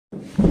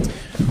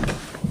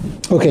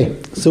Okay,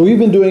 so we've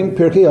been doing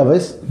Pirkei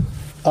Avos,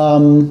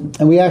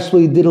 and we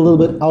actually did a little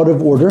bit out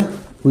of order.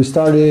 We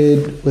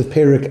started with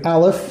Perek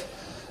Aleph,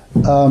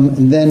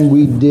 and then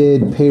we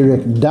did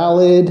Perek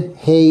Daled,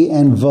 Hey,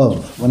 and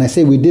Vav. When I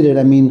say we did it,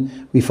 I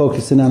mean we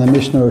focused in on a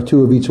Mishnah or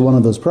two of each one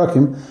of those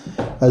prakim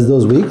as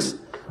those weeks,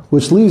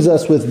 which leaves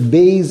us with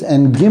Beis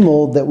and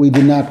Gimel that we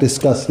did not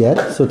discuss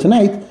yet. So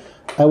tonight,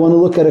 I want to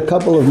look at a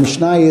couple of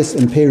Mishnayos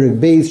in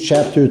Perek Beis,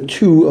 chapter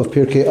 2 of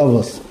Pirkei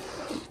Avos.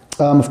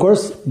 Of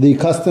course, the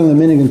custom, the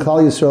minig in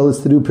Klal Yisrael is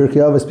to do Pirkei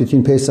Avos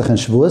between Pesach and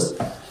Shavuos.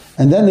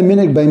 And then the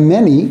minig by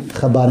many,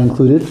 Chabad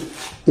included,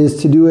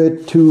 is to do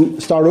it, to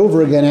start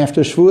over again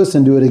after Shavuos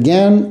and do it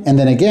again, and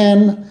then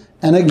again,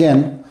 and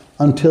again,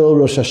 until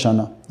Rosh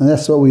Hashanah. And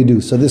that's what we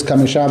do. So this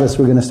coming Shabbos,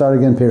 we're going to start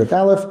again Perek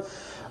Aleph.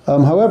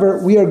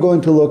 However, we are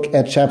going to look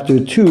at chapter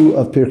 2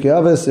 of Pirkei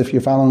Avos. If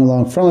you're following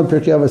along from a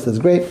Pirkei Avos, that's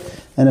great.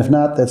 And if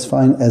not, that's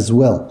fine as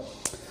well.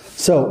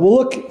 So we'll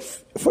look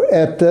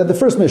at the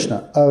first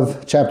Mishnah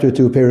of chapter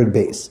 2, Perek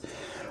Beis.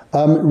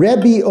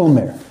 Rebbe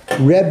Omer,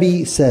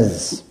 Rebbe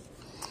says,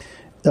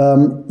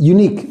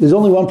 unique. There's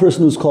only one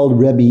person who's called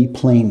Rebbe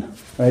plain.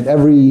 Right?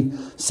 Every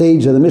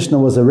sage of the Mishnah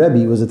was a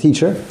Rebbe, was a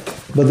teacher.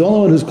 But the only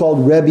one who's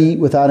called Rebbe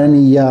without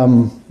any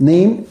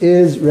name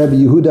is Rebbe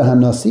Yehuda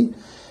Hanasi.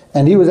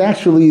 And he was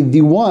actually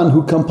the one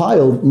who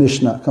compiled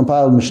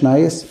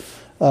Mishnayos.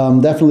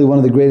 Definitely one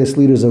of the greatest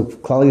leaders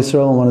of Klal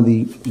Yisrael and one of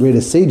the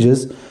greatest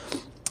sages.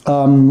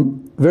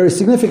 Very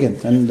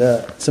significant, and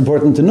it's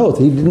important to note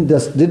he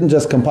didn't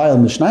just compile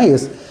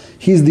Mishnayos.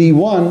 He's the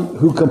one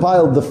who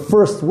compiled the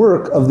first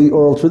work of the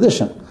oral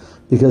tradition,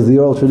 because the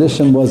oral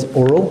tradition was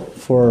oral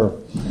for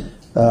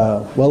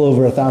well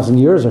over 1,000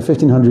 years or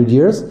 1,500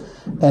 years,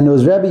 and it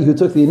was Rebbe who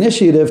took the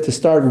initiative to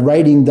start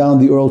writing down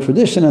the oral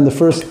tradition, and the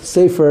first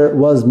sefer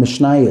was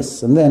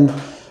Mishnayos, and then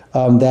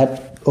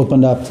that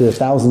opened up to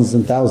thousands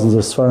and thousands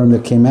of Sfarim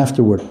that came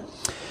afterward.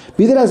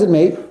 Be that as it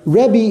may,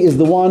 Rebbe is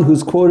the one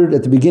who's quoted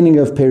at the beginning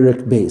of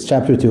Perek Beis,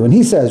 chapter 2. And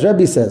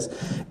Rebbe says,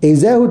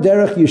 Ezehu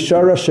derech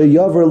yishara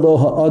sheyaver lo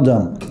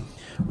ha'adam.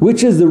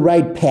 Which is the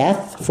right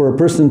path for a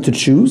person to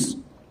choose?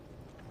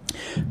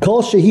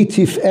 Kol shehi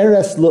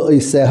tif'eres lo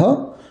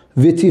iseha,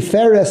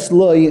 v'tif'eres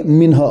lo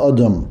min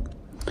ha'adam.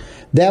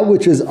 That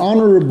which is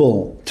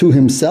honorable to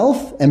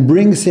himself and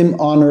brings him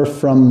honor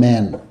from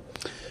man.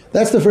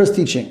 That's the first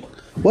teaching.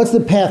 What's the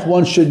path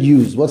one should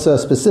use? What's a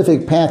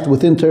specific path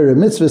within Torah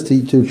mitzvahs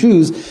to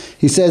choose?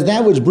 He says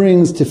that which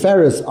brings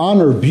tiferes,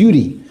 honor,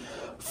 beauty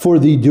for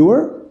the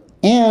doer,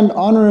 and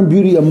honor and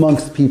beauty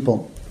amongst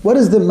people. What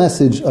is the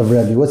message of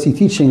Rebbe? What's he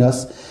teaching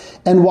us?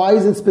 And why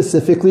is it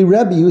specifically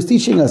Rebbe who's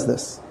teaching us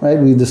this? Right?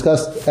 We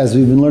discussed, as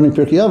we've been learning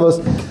Pirkei Avos,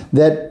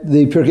 that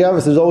the Pirkei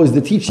Avos, there's always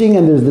the teaching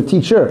and there's the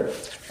teacher.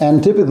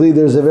 And typically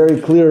there's a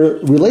very clear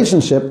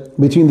relationship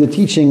between the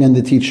teaching and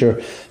the teacher.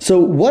 So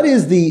what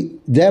is the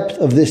depth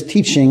of this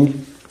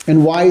teaching,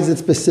 and why is it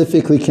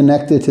specifically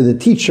connected to the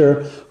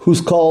teacher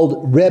who's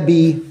called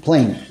Rebbe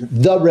plain?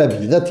 The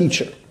Rebbe, the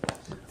teacher.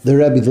 The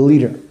Rebbe, the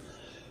leader.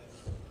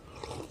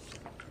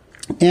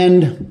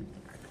 And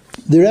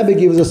the Rebbe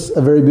gives us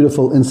a very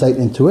beautiful insight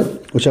into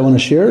it, which I want to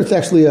share. It's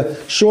actually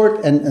a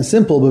short and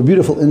simple but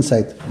beautiful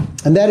insight.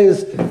 And that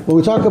is, when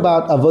we talk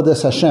about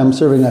Avodas Hashem,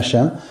 serving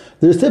Hashem,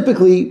 there's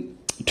typically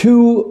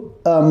two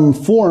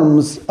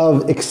forms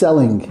of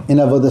excelling in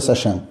Avodas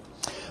Hashem.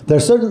 There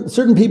are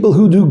certain people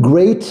who do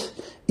great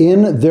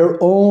in their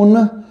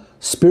own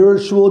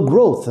spiritual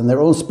growth and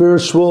their own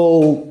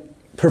spiritual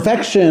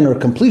perfection or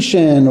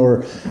completion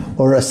or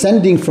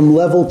ascending from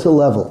level to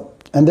level.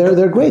 And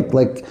they're great.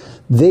 Like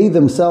they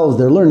themselves,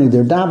 their learning,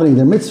 their davening,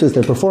 their mitzvahs,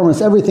 their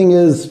performance, everything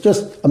is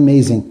just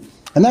amazing.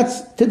 And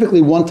that's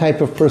typically one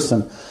type of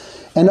person.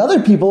 And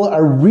other people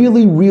are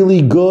really,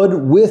 really good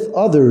with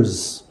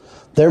others.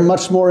 They're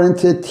much more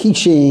into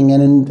teaching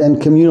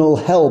and communal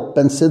help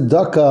and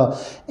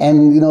tzedakah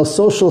and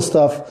social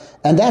stuff.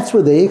 And that's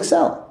where they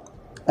excel.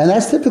 And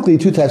that's typically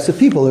two types of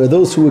people. There are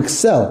those who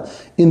excel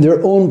in their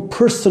own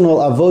personal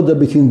avodah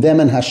between them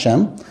and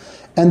Hashem.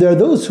 And there are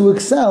those who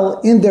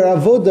excel in their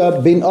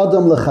avodah bein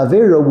adam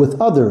lechavero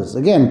with others.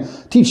 Again,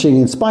 teaching,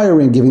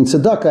 inspiring, giving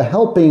tzedakah,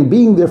 helping,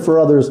 being there for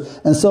others,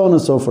 and so on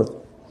and so forth.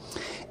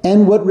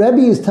 And what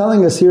Rebbe is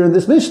telling us here in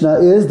this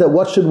Mishnah is that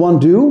what should one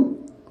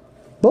do?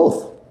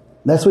 Both.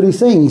 That's what he's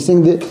saying. He's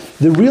saying that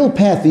the real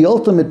path, the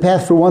ultimate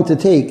path for one to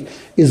take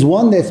is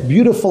one that's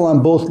beautiful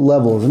on both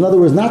levels. In other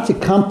words, not to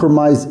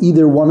compromise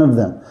either one of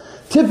them.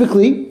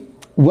 Typically,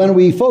 when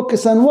we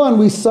focus on one,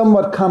 we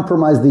somewhat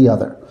compromise the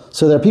other.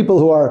 So there are people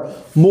who are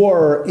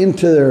more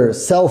into their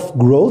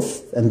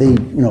self-growth and they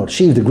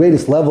achieve the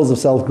greatest levels of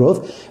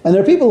self-growth. And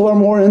there are people who are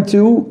more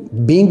into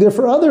being there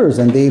for others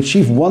and they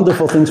achieve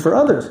wonderful things for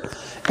others.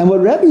 And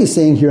what Rebbe is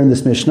saying here in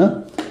this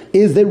Mishnah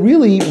is that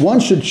really one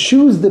should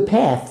choose the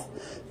path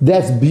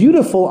that's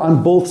beautiful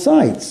on both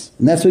sides.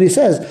 And that's what he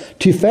says.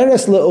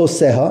 Tiferes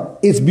le'oseha,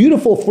 it's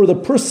beautiful for the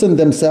person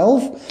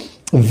themselves.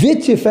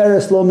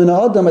 V'tiferes lo min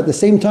ha'adam, at the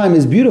same time,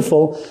 is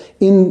beautiful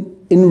in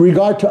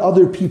regard to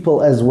other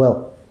people as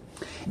well.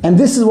 And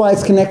this is why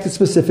it's connected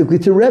specifically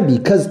to Rebbe,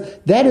 because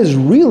that is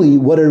really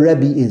what a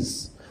Rebbe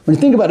is. When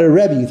you think about a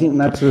Rebbe, you think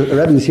not a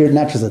Rebbe is here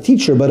not just a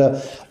teacher, but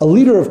a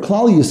leader of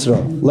Klal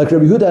Yisrael, like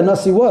Rabbi Yehuda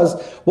Anasi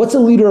was. What's a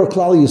leader of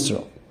Klal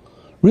Yisrael?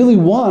 Really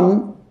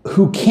one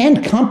who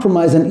can't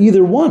compromise on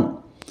either one.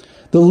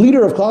 The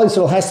leader of Klal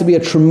Yisrael has to be a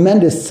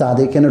tremendous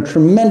tzaddik and a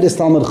tremendous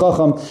Talmid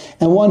Chacham,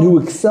 and one who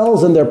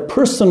excels in their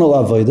personal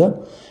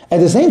avodah. At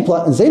the same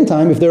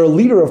time, if they're a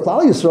leader of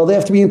Klal Yisrael, they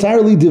have to be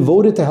entirely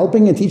devoted to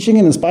helping and teaching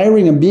and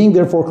inspiring and being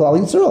there for Klal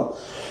Yisrael.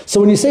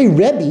 So when you say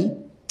Rebbe,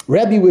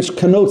 which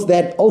connotes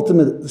that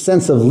ultimate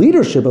sense of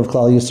leadership of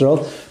Klal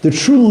Yisrael, the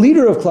true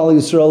leader of Klal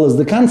Yisrael is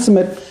the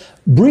consummate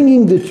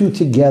bringing the two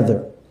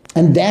together.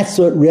 And that's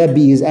what Rebbe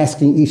is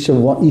asking each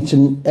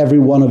and every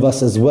one of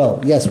us as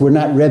well. Yes, we're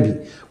not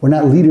Rebbe. We're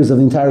not leaders of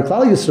the entire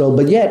Klal Yisrael,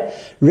 but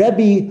yet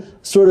Rebbe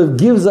sort of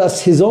gives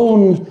us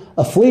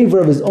a flavor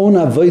of his own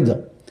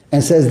avodah,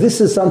 and says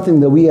this is something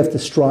that we have to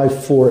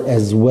strive for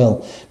as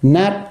well.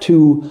 Not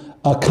to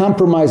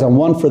compromise on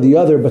one for the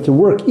other, but to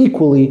work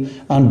equally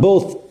on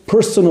both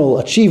personal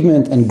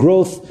achievement and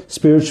growth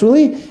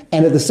spiritually,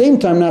 and at the same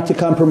time not to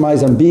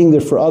compromise on being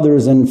there for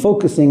others and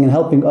focusing and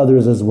helping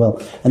others as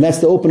well. And that's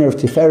the opener of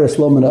Tiferes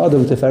Lo Min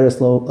Ha'adam, Tiferes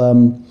Lo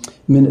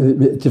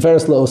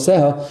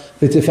Oseha,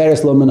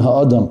 Tiferes Lo Min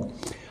Ha'adam.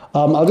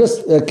 I'll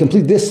just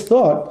complete this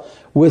thought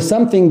with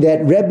something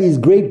that Rebbe's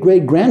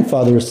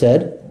great-great-grandfather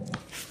said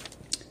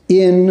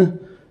in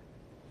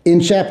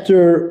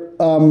chapter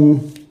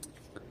 1,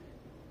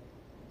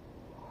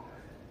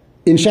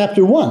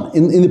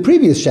 in the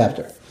previous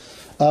chapter.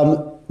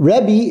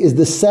 Rebbe is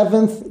the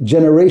 7th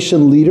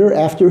generation leader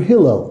after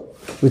Hillel.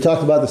 We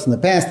talked about this in the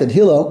past, that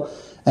Hillel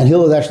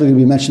is actually going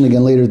to be mentioned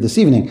again later this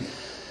evening.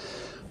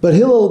 But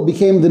Hillel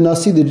became the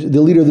Nasi, the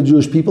leader of the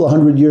Jewish people,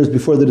 100 years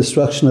before the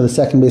destruction of the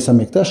second Beis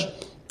HaMikdash.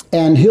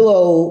 And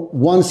Hillel,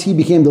 once he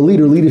became the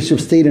leader, leadership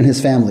stayed in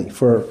his family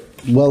for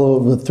well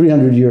over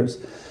 300 years.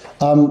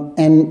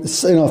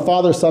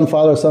 Father, son,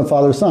 father, son,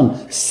 father, son.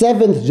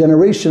 7th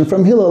generation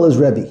from Hillel is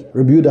Rebbe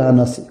Yehuda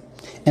Hanasi.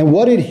 And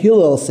what did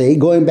Hillel say?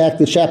 Going back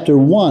to chapter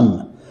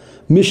 1,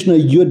 Mishnah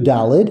Yud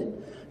Daled,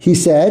 he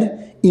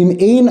said, Im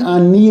ein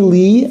ani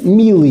li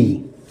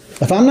mili.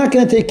 If I'm not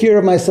going to take care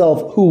of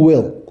myself, who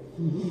will?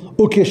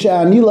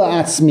 Ukesha'ani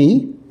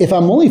la'atzmi. If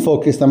I'm only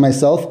focused on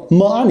myself,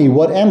 ma'ani,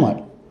 what am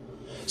I?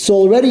 So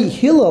already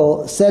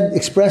Hillel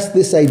expressed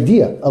this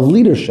idea of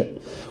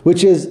leadership,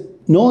 which is,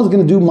 no one's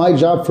going to do my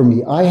job for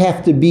me. I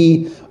have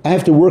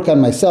to work on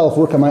myself,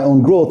 work on my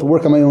own growth,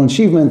 work on my own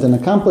achievement and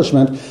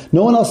accomplishment.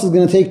 No one else is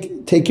going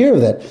to take care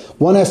of that.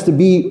 One has to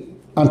be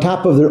on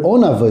top of their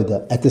own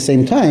avodah. At the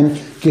same time,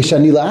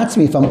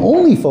 if I'm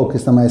only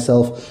focused on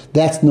myself,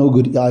 that's no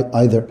good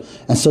either.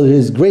 And so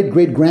his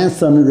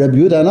great-great-grandson, Rebbe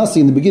Yehuda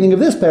Hanasi, in the beginning of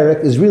this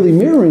parak, is really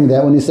mirroring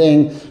that when he's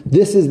saying,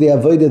 this is the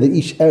avodah that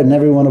each and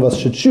every one of us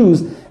should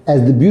choose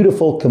as the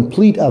beautiful,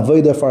 complete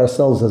avodah for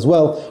ourselves as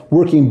well,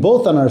 working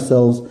both on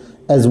ourselves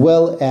as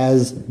well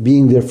as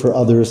being there for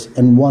others,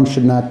 and one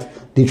should not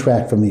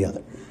detract from the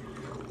other.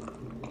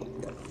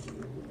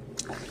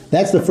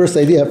 That's the first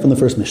idea from the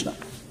first Mishnah.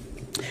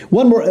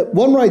 One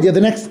more idea. In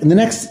the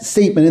next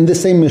statement in the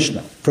same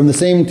Mishnah from the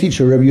same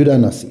teacher, Rebbe Yehuda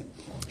Hanasi,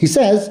 he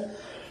says,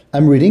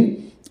 I'm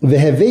reading,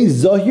 "Vehevei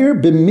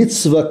zohir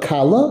b'mitzvah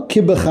kala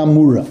ki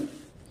b'chamura."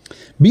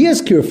 Be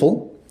as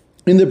careful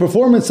in the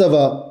performance of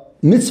a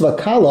mitzvah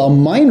kala, a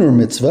minor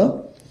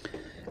mitzvah,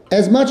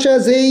 as much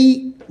as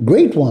a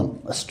great one,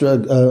 a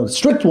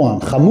strict one,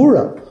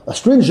 chamura, a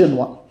stringent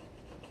one.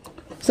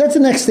 So that's the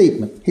next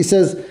statement. He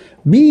says,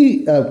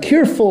 be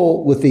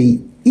careful with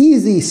the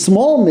easy,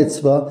 small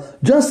mitzvah,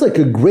 just like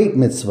a great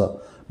mitzvah.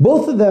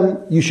 Both of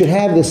them, you should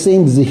have the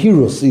same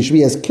zehirus. You should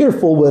be as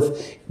careful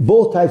with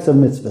both types of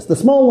mitzvahs, the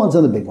small ones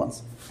and the big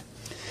ones.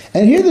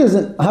 And here there's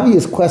an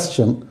obvious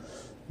question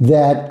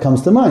that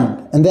comes to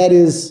mind, and that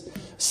is,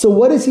 so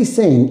what is he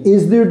saying?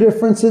 Is there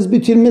differences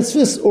between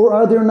mitzvahs or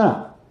are there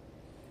not?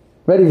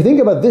 Right? If you think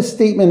about this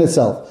statement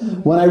itself,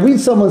 when I read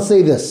someone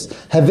say this,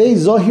 Havei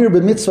zohir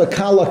b'mitzvah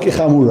kala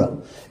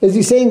kichamura, is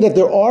he saying that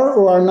there are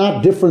or are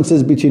not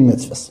differences between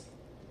mitzvahs?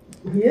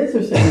 He is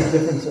saying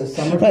differences.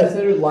 Some are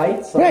considered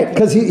light. Right,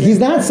 because he's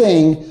not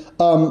saying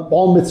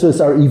all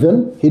mitzvahs are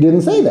even. He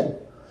didn't say that.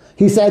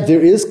 He said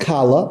there is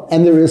kala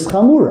and there is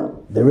chamura.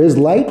 There is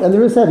light and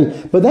there is heavy.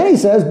 But then he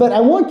says, but I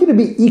want you to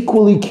be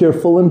equally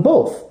careful in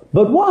both.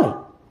 But why?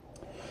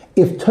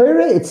 If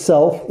Torah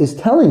itself is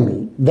telling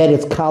me that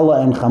it's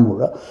kala and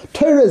chamura,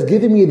 Torah is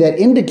giving me that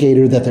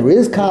indicator that there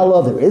is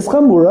kala, there is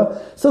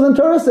chamura, so then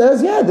Torah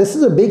says, yeah, this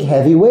is a big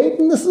heavyweight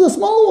and this is a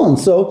small one.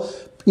 So,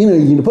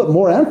 you put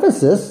more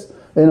emphasis.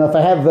 If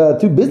I have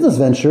two business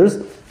ventures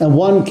and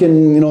one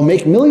can,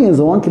 make millions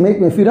and one can make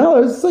me a few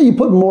dollars, so you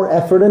put more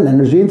effort and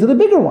energy into the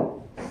bigger one.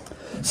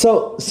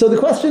 So the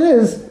question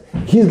is,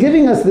 he's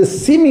giving us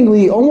this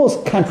seemingly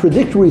almost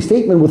contradictory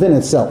statement within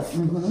itself.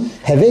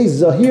 Havei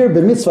zahir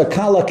b'mitzvah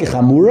kala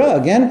kichamura.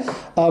 Again,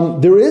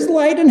 there is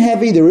light and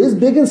heavy, there is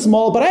big and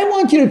small, but I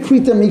want you to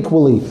treat them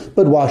equally.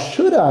 But why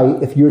should I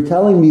if you're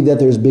telling me that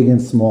there's big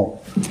and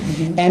small?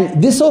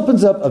 And this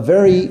opens up a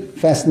very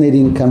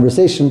fascinating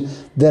conversation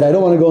that I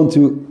don't want to go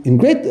into in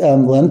great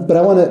length, but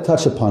I want to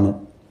touch upon it.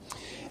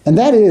 And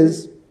that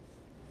is,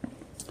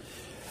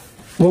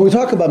 when we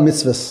talk about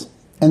mitzvahs,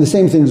 and the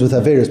same things with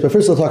Averis, but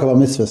first I'll talk about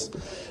mitzvahs.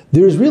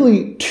 There's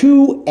really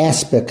two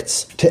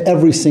aspects to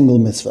every single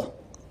mitzvah.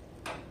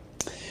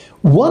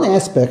 One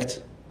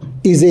aspect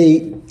is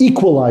a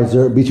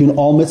equalizer between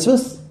all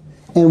mitzvahs,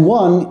 and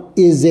one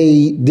is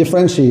a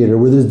differentiator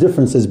where there's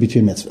differences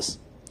between mitzvahs.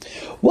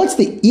 What's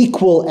the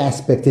equal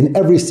aspect in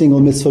every single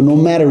mitzvah, no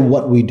matter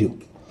what we do?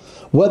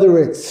 Whether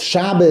it's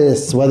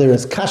Shabbos, whether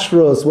it's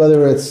kashrus,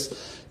 whether it's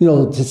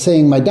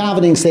saying my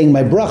davening, saying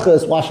my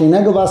brachas, washing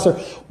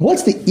negavasar.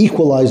 What's the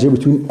equalizer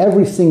between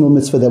every single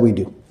mitzvah that we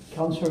do? It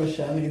comes from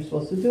Hashem and you're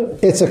supposed to do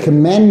it. It's a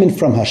commandment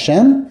from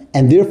Hashem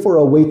and therefore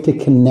a way to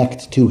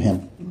connect to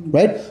Him.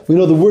 Right? We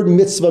know the word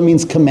mitzvah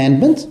means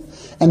commandment,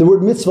 and the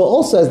word mitzvah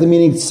also has the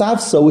meaning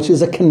tzavsa, which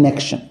is a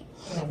connection.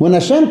 When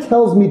Hashem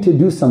tells me to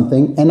do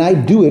something and I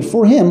do it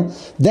for Him,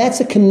 that's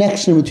a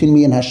connection between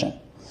me and Hashem.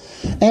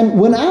 And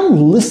when I'm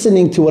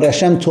listening to what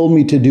Hashem told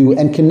me to do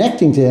and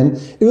connecting to Him,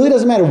 it really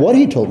doesn't matter what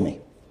He told me.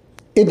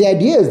 The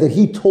idea is that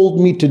He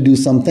told me to do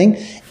something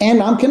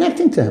and I'm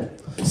connecting to Him.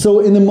 So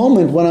in the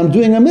moment when I'm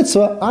doing a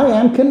mitzvah, I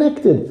am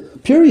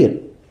connected,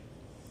 period.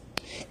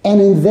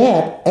 And in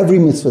that, every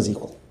mitzvah is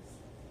equal.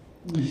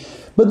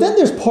 But then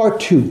there's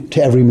part two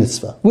to every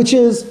mitzvah, which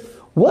is,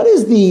 what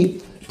is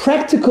the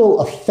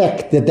practical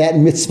effect that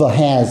mitzvah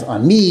has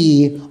on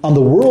me, on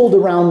the world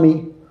around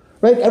me?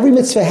 Right? Every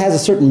mitzvah has a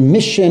certain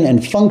mission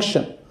and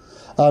function.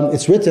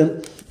 It's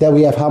written that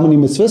we have how many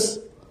mitzvahs?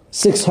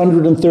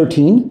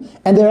 613.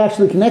 And they're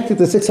actually connected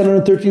to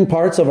 613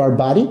 parts of our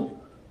body.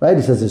 Right?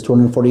 It says there's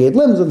 248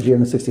 limbs and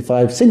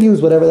 365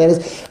 sinews, whatever that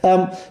is.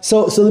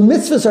 So the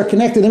mitzvahs are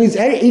connected. That means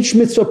each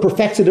mitzvah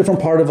perfects a different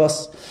part of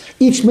us.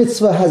 Each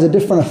mitzvah has a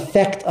different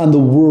effect on the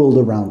world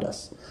around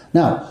us.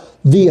 Now,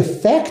 the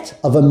effect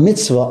of a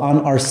mitzvah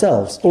on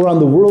ourselves or on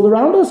the world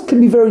around us can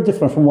be very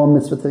different from one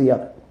mitzvah to the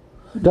other.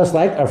 Just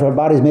like if our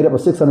body is made up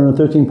of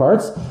 613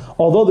 parts,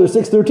 although there's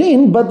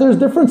 613, but there's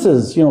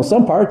differences.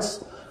 Some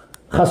parts,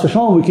 chas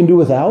v'shalom, we can do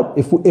without,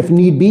 if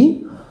need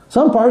be.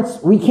 Some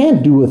parts we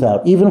can't do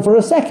without, even for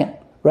a second,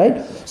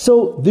 right?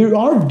 So there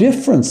are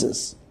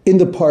differences in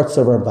the parts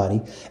of our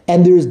body,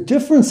 and there's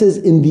differences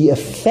in the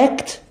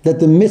effect that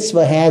the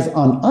mitzvah has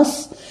on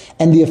us,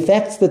 and the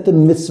effects that the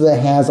mitzvah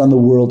has on the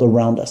world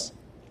around us.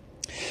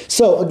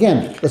 So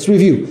again, let's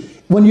review.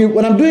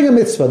 When I'm doing a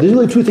mitzvah, there's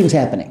really two things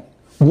happening.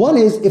 One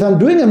is, if I'm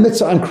doing a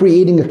mitzvah, I'm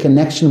creating a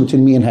connection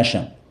between me and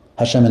Hashem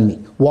and me.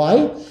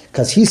 Why?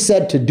 Because He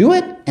said to do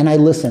it, and I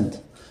listened.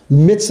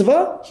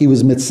 Mitzvah, He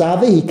was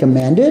mitzvah, He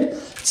commanded.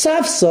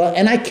 Tzavsa,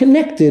 and I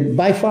connected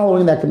by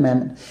following that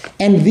commandment.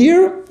 And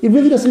there, it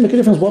really doesn't make a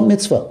difference what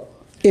mitzvah.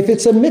 If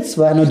it's a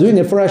mitzvah and I'm doing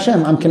it for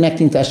Hashem, I'm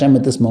connecting to Hashem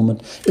at this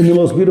moment in the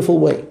most beautiful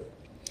way.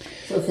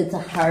 So if it's a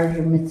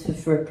harder mitzvah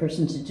for a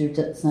person to do,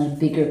 it's not a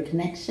bigger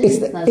connection?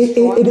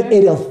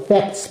 It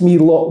affects me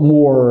a lot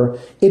more.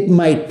 It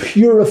might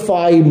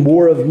purify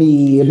more of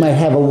me. It might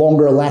have a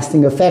longer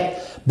lasting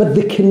effect. But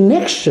the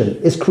connection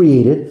is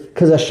created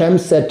because Hashem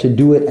said to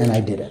do it and I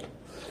did it.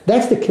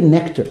 That's the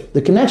connector.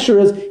 The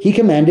connector is He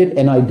commanded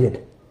and I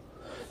did.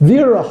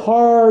 They're a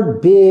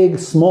hard, big,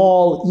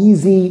 small,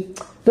 easy.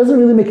 Doesn't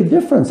really make a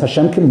difference.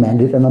 Hashem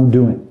commanded and I'm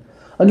doing.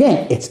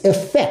 Again, it's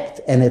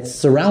effect and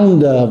it's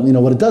around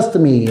what it does to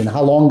me and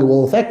how long it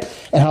will affect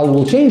and how it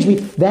will change me.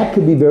 That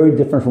could be very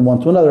different from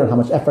one to another and how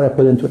much effort I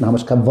put into it and how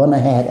much kavanah I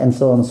had and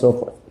so on and so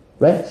forth.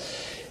 Right?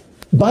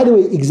 By the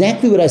way,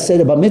 exactly what I said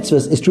about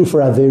mitzvahs is true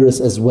for Averis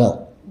as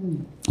well.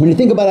 When you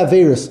think about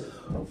Averis,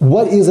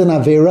 what is an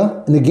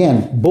Avera? And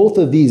again, both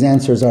of these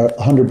answers are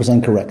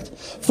 100% correct.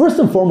 First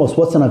and foremost,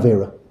 what's an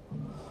Avera?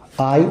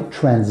 I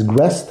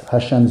transgressed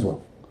Hashem's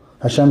will.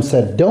 Hashem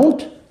said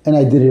don't, and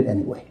I did it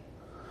anyway.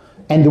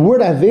 And the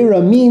word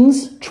Avera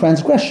means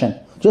transgression.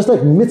 Just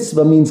like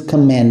mitzvah means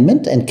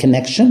commandment and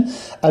connection,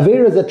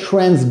 Avera is a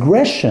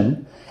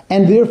transgression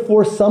and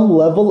therefore some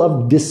level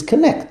of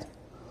disconnect.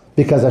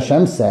 Because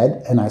Hashem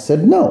said, and I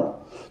said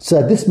no. So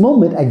at this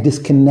moment, I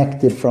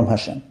disconnected from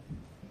Hashem.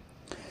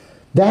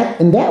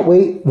 In that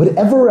way,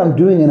 whatever I'm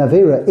doing in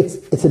Avera,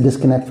 it's a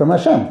disconnect from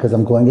Hashem, because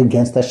I'm going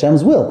against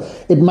Hashem's will.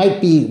 It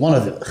might be one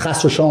of the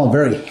chas v'shalom,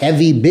 very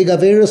heavy, big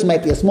Averas, it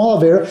might be a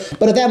small Avera,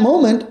 but at that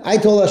moment, I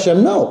told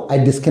Hashem no, I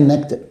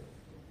disconnected.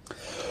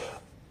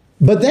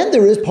 But then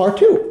there is part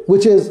two,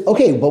 which is,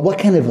 okay, but what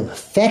kind of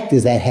effect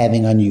is that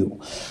having on you?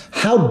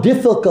 How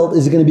difficult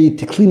is it going to be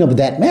to clean up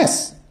that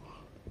mess?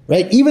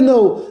 Right? Even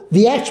though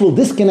the actual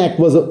disconnect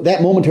was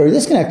that momentary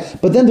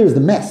disconnect, but then there's the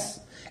mess.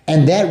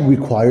 And that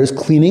requires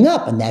cleaning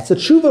up, and that's a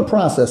tshuva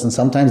process. And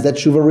sometimes that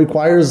tshuva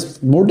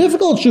requires more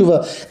difficult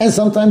tshuva, and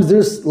sometimes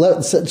there's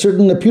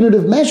certain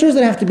punitive measures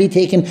that have to be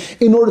taken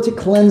in order to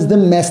cleanse the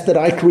mess that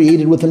I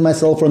created within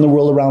myself or in the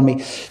world around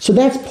me. So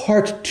that's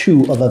part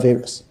two of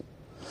Averis.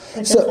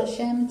 But does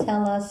Hashem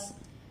tell us?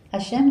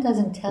 Hashem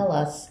doesn't tell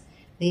us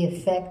the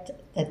effect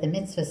that the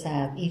mitzvahs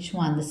have, each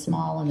one, the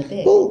small and the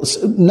big. Well,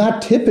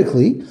 not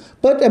typically,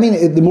 but I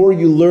mean, the more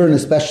you learn,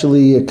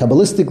 especially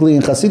Kabbalistically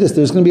and Hasidus,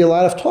 there's going to be a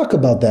lot of talk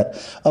about that,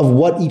 of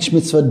what each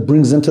mitzvah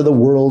brings into the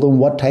world and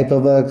what type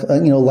of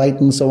light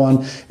and so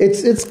on.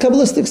 It's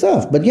Kabbalistic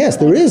stuff, but yes,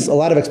 there is a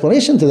lot of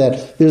explanation to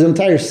that. There's an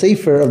entire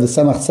sefer of the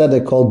Samach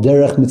Tzedek called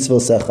Derech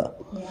Mitzvosecha,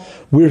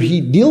 where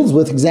he deals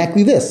with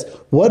exactly this.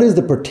 What is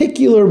the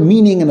particular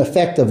meaning and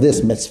effect of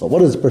this mitzvah?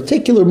 What is the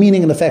particular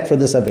meaning and effect for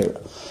this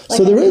avera?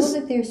 So there is. I know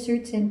that there are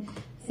certain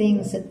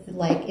things that,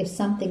 like if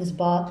something's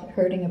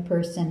hurting a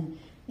person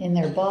in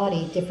their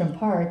body, different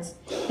parts,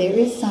 there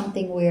is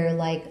something where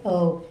like,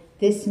 oh,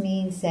 this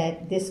means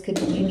that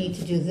you need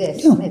to do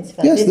this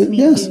mitzvah. Yes, this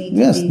means you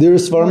need to be there are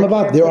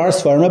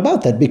svarim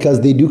about that, because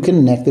they do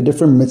connect the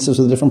different mitzvahs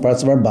with the different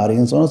parts of our body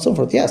and so on and so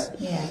forth. Yes,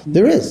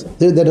 there is.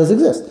 That does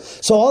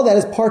exist. So all that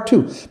is part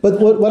two.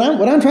 But what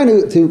I'm trying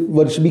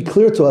what should be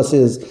clear to us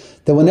is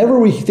that whenever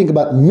we think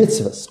about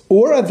mitzvahs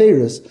or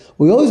averas,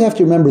 we always have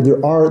to remember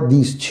there are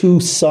these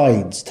two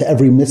sides to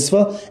every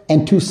mitzvah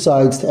and two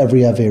sides to every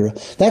avera.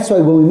 That's why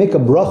when we make a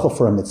bracha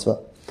for a mitzvah,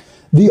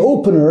 the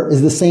opener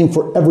is the same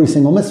for every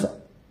single mitzvah.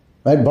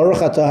 Right? Baruch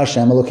atah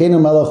Hashem,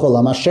 Elokeinu melech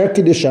olam, asher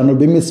kiddushanu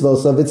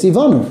b'mitzvosav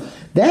v'tzivanu.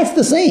 That's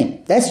the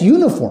same. That's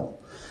uniform.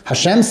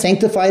 Hashem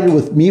sanctified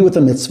me with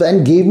a mitzvah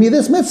and gave me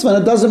this mitzvah.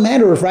 And it doesn't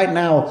matter if right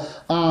now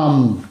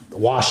I'm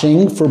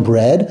washing for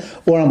bread,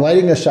 or I'm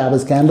lighting a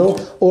Shabbos candle,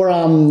 or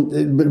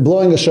I'm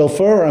blowing a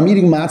shofar, or I'm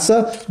eating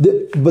matzah.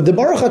 But the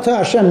Baruch atah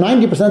Hashem,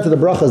 90% of the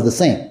bracha is the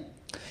same.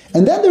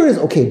 And then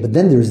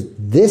there's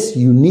this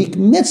unique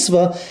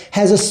mitzvah,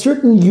 has a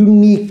certain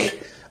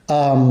unique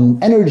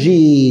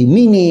energy,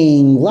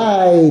 meaning,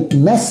 light,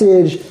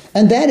 message,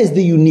 and that is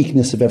the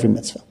uniqueness of every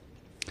mitzvah.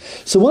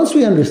 So once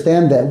we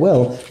understand that,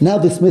 now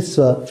this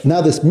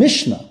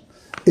Mishnah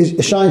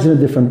shines in a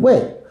different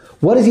way.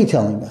 What is he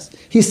telling us?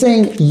 He's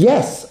saying,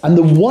 yes, on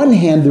the one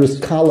hand, there is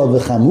kala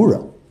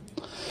v'chamura.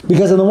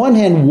 Because on the one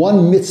hand,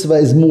 one mitzvah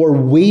is more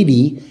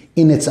weighty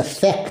in its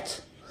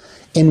effect,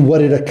 in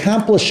what it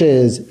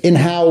accomplishes, in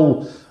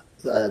how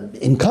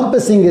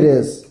encompassing it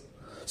is.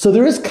 So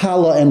there is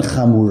kala and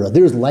chamura.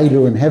 There's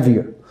lighter and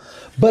heavier.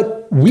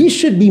 But we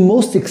should be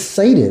most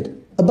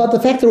excited about the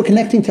fact that we're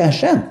connecting to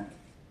Hashem.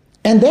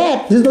 And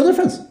that, there's no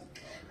difference.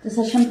 Does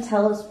Hashem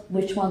tell us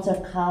which ones are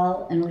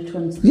kal and which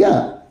ones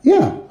are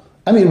Yeah.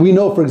 I mean, we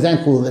know, for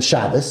example, that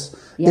Shabbos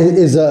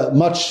is a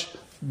much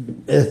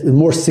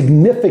more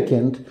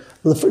significant.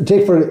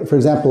 Take, for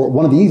example,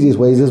 one of the easiest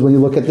ways is when you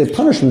look at the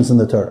punishments in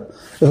the Torah.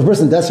 If a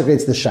person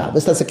desecrates the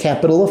Shabbos, that's a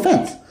capital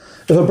offense.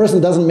 If a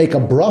person doesn't make a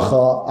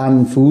bracha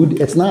on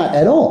food, it's not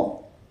at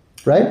all.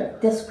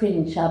 Right?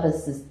 Desecrating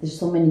Shabbos, there's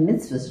so many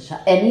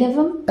mitzvahs. Any of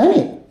them?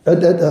 Any. A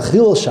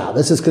chilul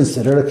Shabbos is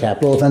considered a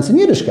capital offense in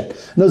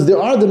Yiddishkeit. Notice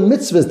there are the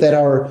mitzvahs that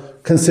are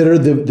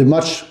considered the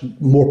much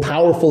more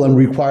powerful and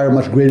require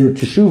much greater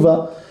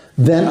teshuvah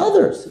than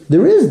others.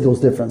 There is those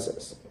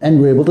differences. And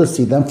we're able to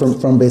see them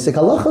from basic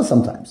halacha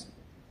sometimes.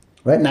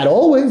 Right? Not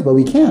always, but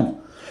we can.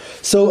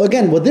 So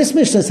again, what this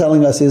Mishnah is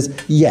telling us is,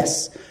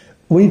 yes,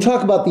 when you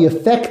talk about the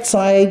effect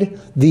side,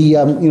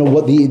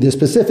 the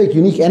specific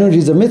unique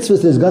energies of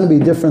mitzvahs, there's going to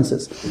be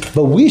differences.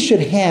 But we should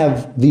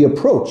have the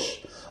approach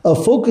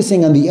of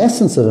focusing on the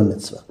essence of a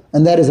mitzvah,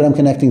 and that is that I'm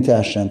connecting to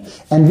Hashem.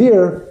 And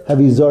there,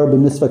 havizar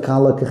b'mitzvah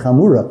kala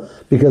kechamura,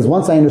 because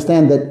once I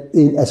understand that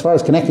as far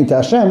as connecting to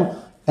Hashem,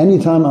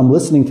 anytime I'm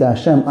listening to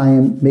Hashem, I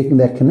am making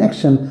that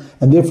connection,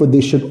 and therefore they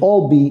should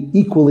all be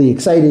equally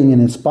exciting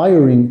and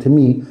inspiring to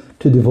me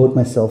to devote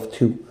myself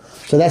to.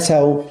 So that's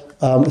how,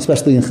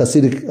 especially in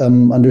Hasidic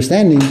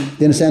understanding,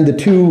 they understand the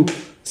two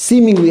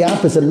seemingly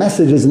opposite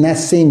messages in that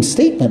same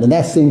statement, in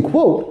that same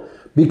quote,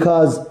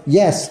 because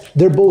yes,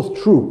 they're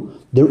both true.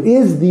 There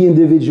is the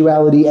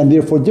individuality and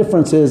therefore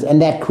differences,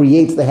 and that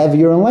creates the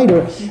heavier and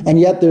lighter, and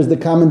yet there's the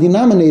common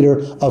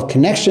denominator of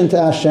connection to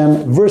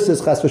Hashem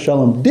versus chas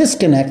v'shalom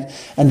disconnect,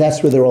 and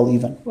that's where they're all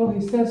even. Well,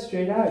 he says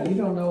straight out, you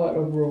don't know what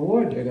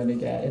reward you're going to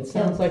get. It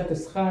sounds like the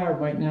schar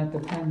might not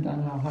depend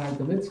on how hard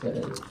the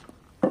mitzvah is.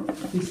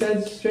 He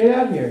said straight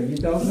out here, you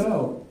don't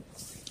know.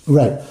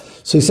 Right.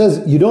 So he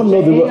says you don't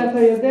know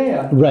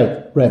the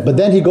right. But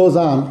then he goes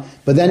on.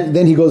 But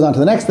then he goes on to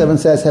the next step and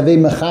says, "Havei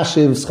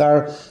mechashiv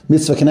schar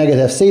mitzvah keneged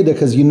hefseda,"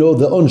 because you know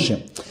the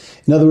onshim.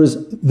 In other words,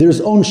 there's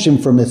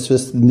onshim for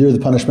mitzvahs, and there the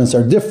punishments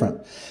are different.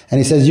 And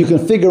he says you can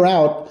figure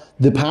out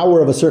the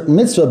power of a certain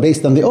mitzvah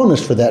based on the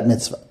onish for that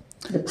mitzvah.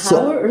 The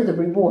power or the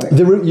reward?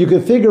 You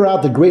can figure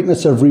out the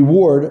greatness of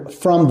reward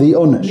from the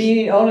onish.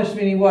 Onish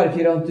meaning what? If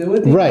you don't do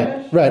it?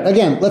 Right.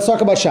 Again, let's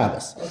talk about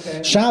Shabbos.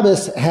 Okay.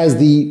 Shabbos has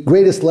the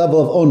greatest level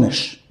of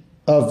onish,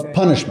 of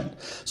punishment.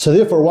 So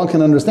therefore one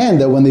can understand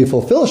that when they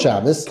fulfill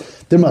Shabbos,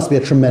 there must be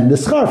a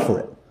tremendous schar for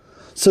it.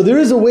 So there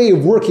is a way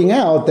of working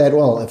out that,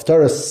 if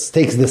Torah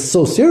takes this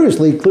so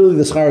seriously, clearly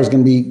the schar is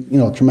going to be,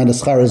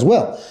 tremendous schar as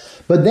well.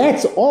 But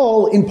that's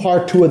all in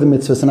part two of the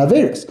mitzvahs and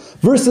averos.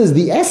 Versus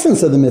the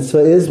essence of the mitzvah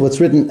is what's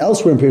written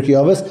elsewhere in Pirkei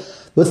Avos.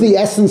 What's the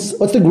essence?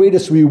 What's the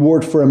greatest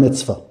reward for a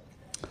mitzvah?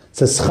 It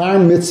says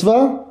schar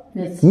mitzvah,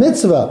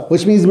 mitzvah,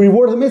 which means the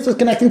reward of the mitzvah is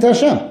connecting to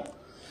Hashem.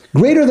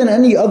 Greater than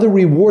any other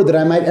reward that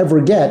I might ever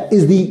get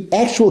is the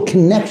actual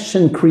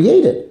connection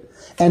created.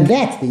 And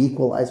that's the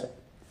equalizer.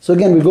 So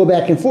again, we go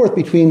back and forth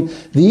between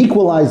the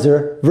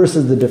equalizer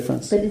versus the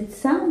difference. But it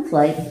sounds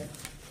like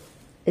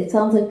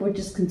we're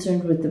just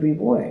concerned with the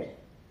reward.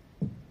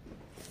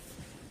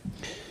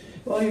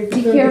 Well, you're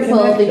Be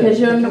careful because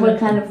you don't know what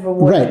kind of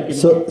reward you're Right. going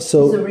to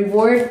So get. Is the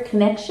reward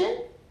connection?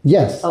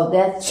 yes. Oh,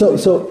 that's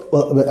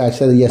Well, I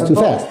said yes Or too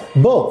both. fast.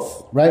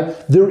 Both, right?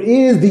 There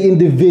is the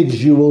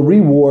individual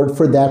reward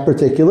for that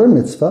particular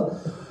mitzvah,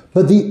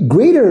 but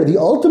the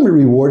ultimate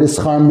reward is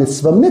schar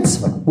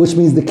mitzvah, which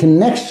means the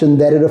connection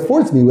that it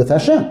affords me with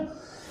Hashem.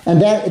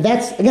 And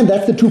that's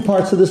the two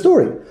parts of the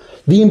story.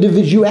 The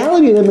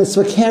individuality of the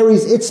mitzvah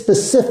carries its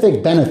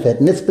specific benefit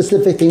and its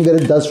specific thing that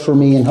it does for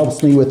me and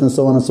helps me with and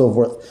so on and so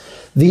forth.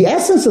 The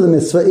essence of the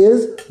mitzvah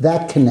is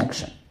that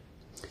connection.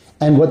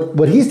 And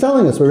what he's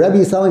telling us, what Rebbe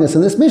is telling us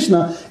in this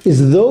Mishnah,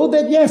 is though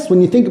that yes,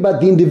 when you think about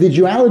the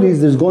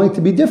individualities, there's going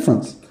to be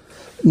difference.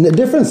 The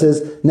difference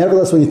is,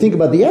 nevertheless, when you think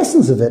about the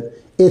essence of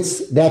it,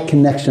 it's that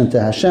connection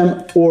to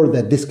Hashem or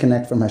that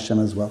disconnect from Hashem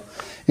as well.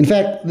 In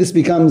fact, this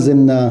becomes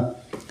in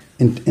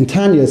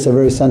Tanya, it's a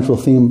very central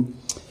theme.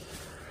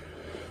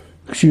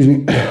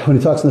 When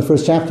he talks in the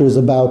first chapter is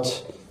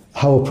about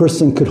how a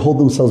person could hold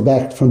themselves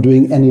back from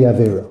doing any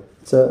avera.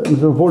 It's an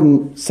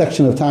important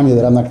section of Tanya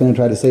that I'm not going to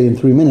try to say in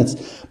 3 minutes,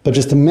 but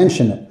just to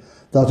mention it.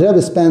 The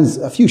Rebbe spends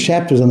a few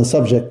chapters on the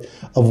subject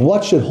of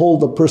what should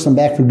hold a person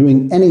back from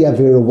doing any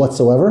avera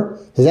whatsoever.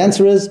 His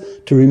answer is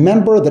to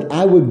remember that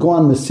I would go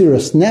on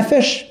Mesiras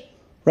Nefesh,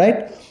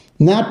 right?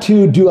 Not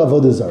to do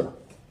Avodah Zarah.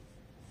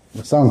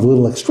 It sounds a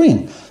little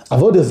extreme.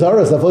 Avodah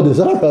Zarah is Avodah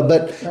Zarah,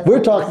 but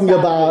we're talking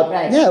about,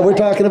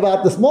 talking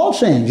about the small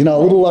change, a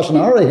little Lashon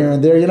Hara here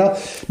and there,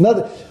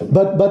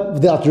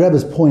 But the Alter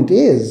Rebbe's point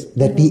is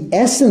that the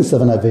essence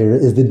of an Avera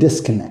is the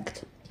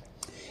disconnect.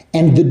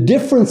 And the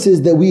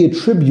differences that we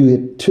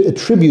attribute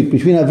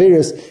between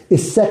Averas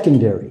is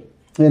secondary.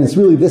 And it's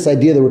really this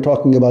idea that we're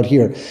talking about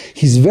here.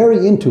 He's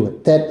very into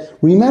it. That,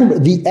 remember,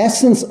 the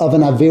essence of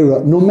an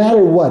Avera, no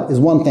matter what, is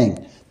one thing.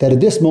 That at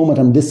this moment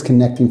I'm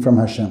disconnecting from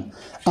Hashem.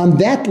 On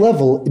that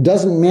level, it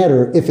doesn't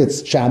matter if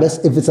it's Shabbos,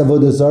 if it's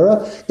Avodah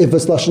Zarah, if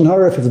it's Lashon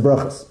Hara, if it's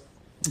Brachas.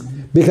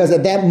 Because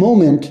at that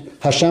moment,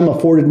 Hashem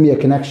afforded me a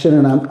connection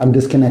and I'm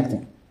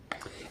disconnecting.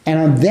 And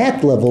on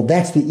that level,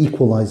 that's the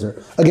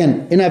equalizer.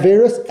 Again, in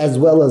Averis as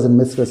well as in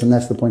Mitzvahs, and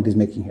that's the point he's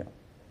making here.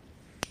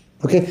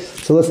 Okay,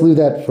 so let's leave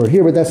that for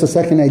here, but that's the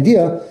second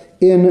idea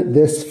in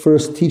this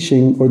first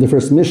teaching, or the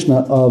first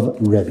Mishnah of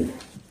Rebbe.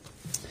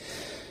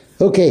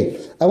 Okay,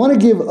 I want to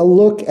give a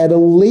look at a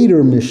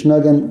later Mishnah.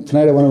 Again,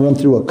 tonight I want to run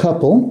through a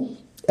couple.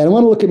 And I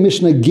want to look at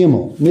Mishnah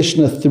Gimel,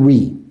 Mishnah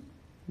 3.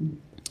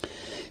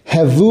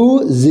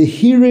 Havu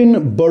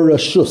zehirin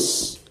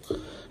barashus.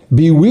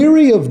 Be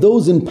weary of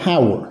those in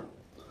power.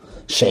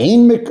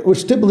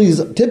 Which typically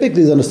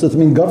is understood to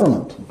mean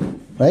government.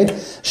 Right?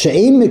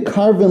 She'ein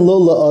mikarvin lo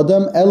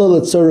la'adam ela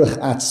letzorech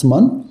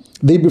atzman.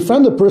 They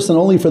befriend a person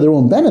only for their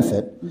own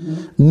benefit.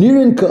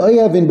 Nirin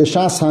ka'ayavin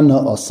b'shas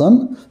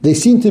hana'asan. They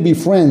seem to be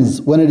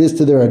friends when it is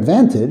to their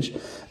advantage.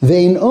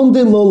 Ve'in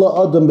omdin lo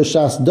la'adam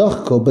b'shas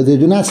dachko. But they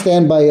do not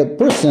stand by a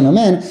person, a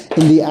man,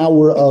 in the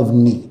hour of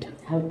need.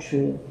 How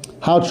true.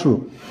 How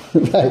true.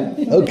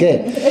 Right.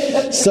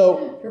 Okay.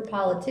 So... For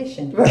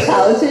politicians.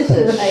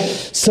 Right.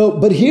 So,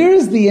 but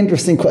here's the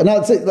interesting question.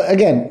 Now,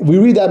 again, we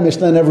read that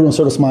Mishnah and everyone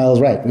sort of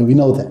smiles, right? We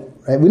know that.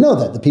 Right? We know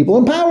that the people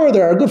in power,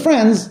 they are good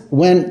friends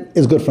when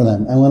it's good for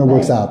them and when it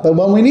works out. But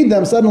when we need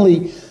them, suddenly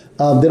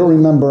they don't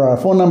remember our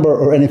phone number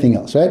or anything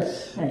else, right?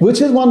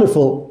 Which is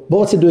wonderful, but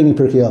what's it doing in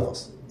Pirkei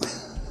Avos?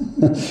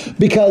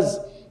 Because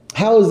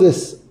how is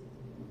this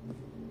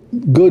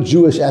good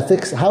Jewish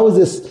ethics? How is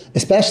this,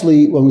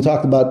 especially when we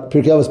talked about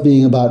Pirkei Avos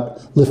being about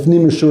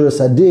Lifnim Meshuras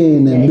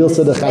Hadin and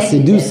Milsa de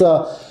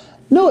Chasidusa?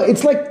 No,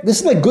 this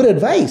is like good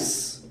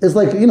advice. It's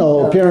like,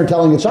 a parent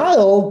telling a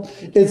child,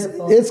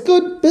 it's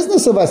good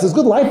business advice, it's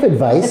good life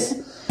advice.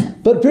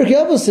 But Pirkei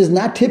Avos is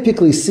not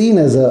typically seen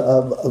as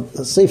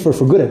a safer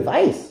for good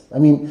advice. I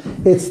mean,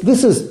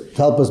 this is to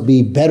help us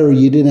be better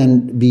yidden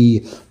and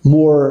be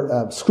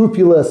more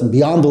scrupulous and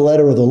beyond the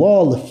letter of the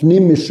law.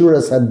 Lefnim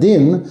mishuras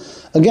hadin.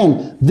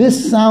 Again,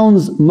 this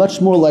sounds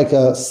much more like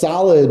a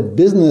solid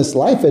business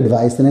life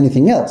advice than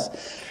anything else.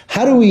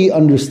 How do we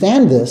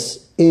understand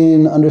this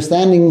in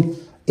understanding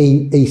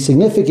a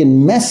significant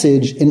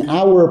message in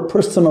our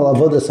personal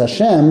avodas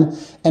Hashem,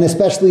 and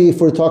especially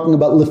if we're talking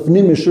about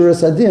lifnim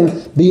mishuras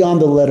hadin, beyond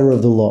the letter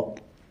of the law?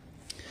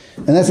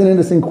 And that's an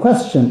interesting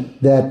question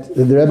that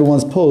the Rebbe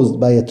once posed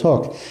by a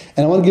talk.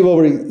 And I want to give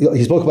over,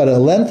 he spoke about it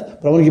at length,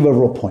 but I want to give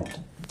over a point.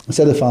 I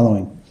said the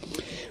following.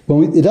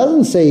 It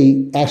doesn't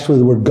say actually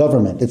the word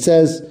government. It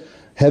says,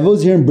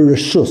 Hevos here in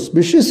Bereshus.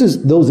 Bereshus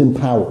is those in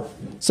power.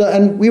 So,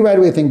 and we right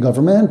away think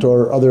government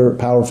or other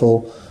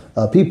powerful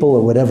people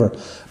or whatever.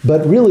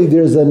 But really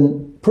there's a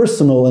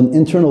personal and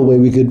internal way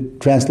we could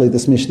translate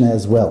this Mishnah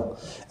as well.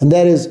 And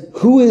that is,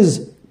 who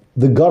is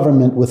the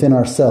government within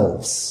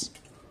ourselves?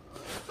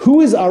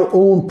 Who is our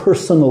own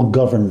personal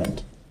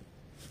government?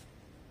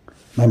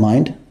 My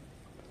mind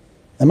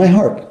and my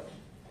heart.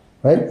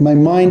 right? My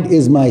mind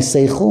is my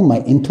seichel, my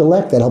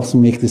intellect, that helps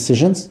me make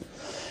decisions.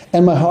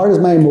 And my heart is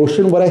my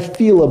emotion, what I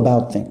feel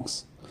about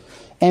things.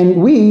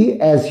 And we,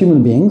 as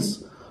human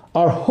beings,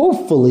 are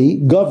hopefully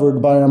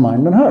governed by our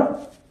mind and heart,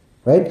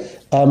 right?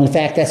 In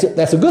fact,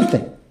 that's a good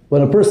thing.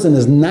 When a person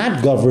is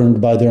not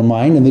governed by their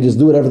mind and they just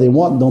do whatever they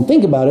want and don't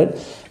think about it,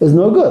 is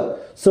no good.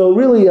 So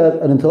really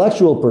an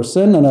intellectual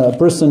person and a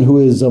person who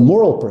is a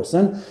moral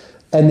person,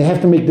 and they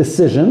have to make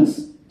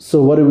decisions.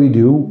 So what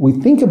do? We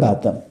think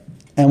about them.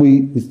 And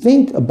we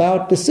think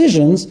about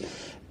decisions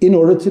in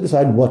order to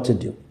decide what to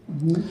do.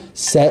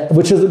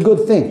 Which is a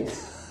good thing.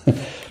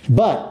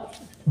 But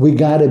we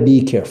got to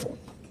be careful.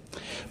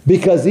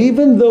 Because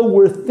even though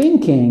we're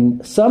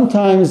thinking,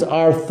 sometimes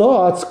our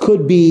thoughts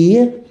could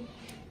be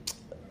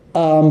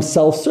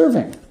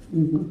self-serving.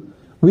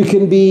 We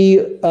can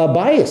be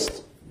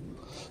biased.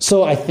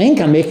 So I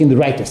think I'm making the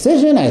right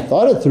decision. I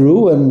thought it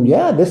through, and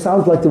yeah, this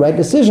sounds like the right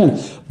decision.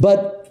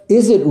 But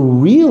is it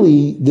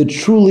really the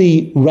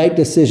truly right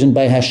decision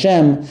by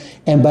Hashem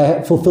and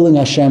by fulfilling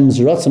Hashem's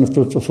ratzon,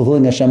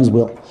 fulfilling Hashem's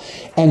will?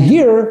 And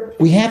here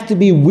we have to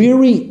be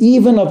weary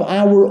even of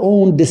our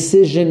own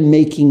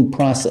decision-making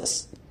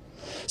process.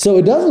 So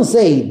it doesn't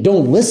say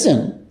don't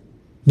listen,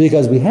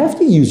 because we have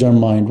to use our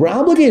mind. We're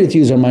obligated to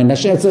use our mind.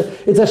 It's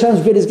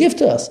Hashem's greatest gift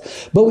to us.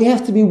 But we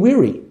have to be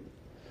weary,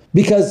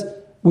 because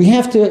we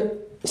have to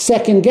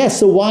second guess.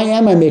 So why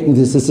am I making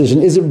this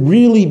decision? Is it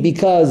really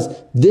because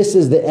this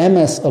is the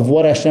emes of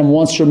what Hashem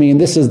wants from me and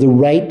this is the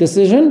right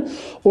decision?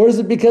 Or is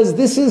it because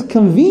this is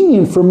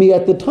convenient for me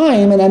at the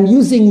time and I'm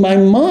using my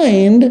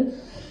mind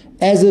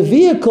as a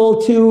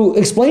vehicle to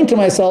explain to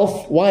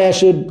myself why I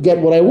should get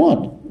what I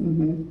want?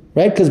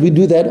 Right? Because we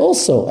do that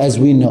also, as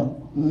we know.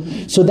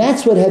 So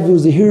that's what Hevu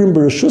Zehirim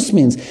Bereshus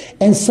means.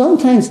 And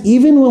sometimes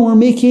even when we're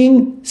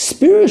making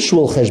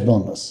spiritual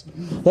cheshbonos,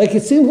 like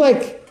it seems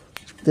like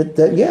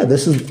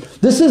this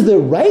is the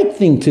right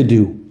thing to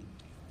do.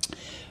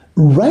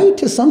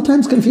 Right is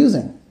sometimes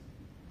confusing.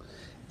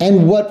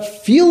 And what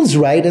feels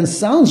right and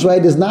sounds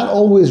right is not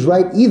always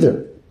right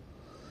either.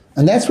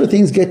 And that's where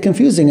things get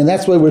confusing. And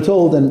that's why we're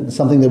told, and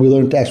something that we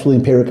learned actually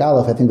in Perek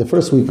Aleph, I think the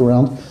first week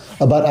around,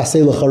 about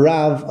Aseh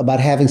L'Charav, about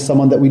having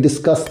someone that we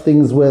discuss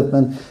things with,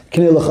 and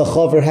Kinei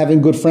L'Chachaver,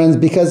 having good friends,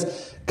 because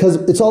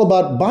it's all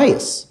about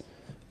bias.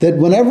 That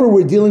whenever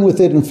we're dealing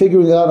with it and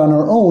figuring it out on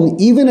our own,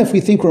 even if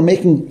we think we're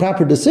making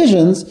proper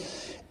decisions,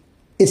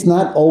 it's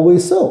not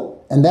always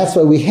so. And that's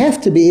why we have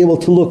to be able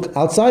to look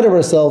outside of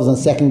ourselves and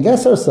second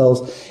guess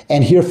ourselves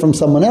and hear from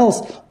someone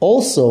else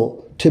also,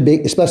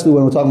 especially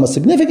when we're talking about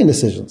significant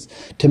decisions,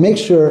 to make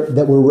sure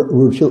that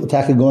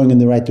we're going in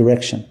the right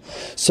direction.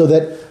 So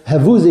that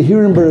Havu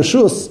Zehirim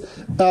Bereshus,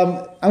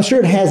 I'm sure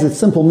it has its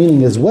simple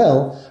meaning as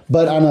well,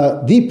 but on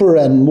a deeper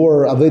and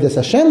more Avodas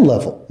Hashem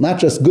level, not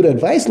just good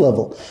advice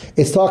level,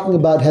 it's talking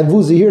about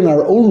Havu Zehir in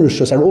our own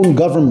rishus, our own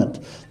government,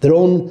 their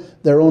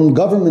own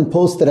government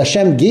posts that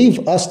Hashem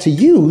gave us to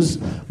use,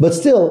 but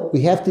still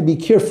we have to be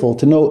careful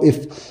to know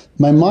if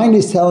my mind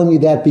is telling me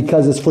that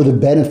because it's for the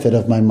benefit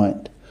of my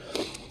mind.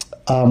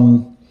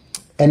 And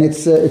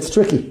it's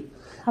tricky.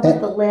 How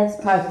about the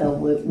last part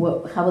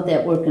though? How would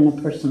that work in a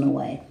personal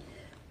way?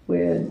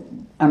 Where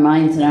our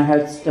minds and our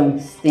hearts don't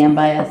stand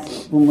by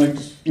us when we're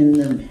just in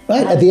the...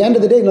 Right, at the end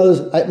of the day,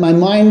 my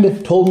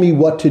mind told me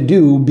what to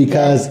do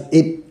because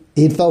it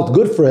felt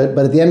good for it,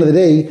 but at the end of the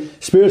day,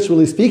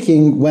 spiritually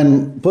speaking,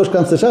 when push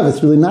comes to shove,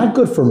 it's really not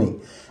good for me.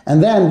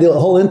 And then the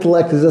whole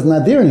intellect is just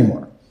not there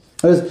anymore.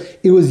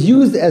 It was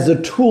used as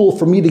a tool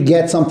for me to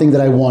get something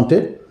that I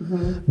wanted,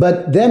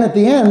 but then at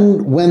the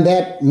end, when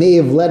that may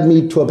have led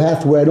me to a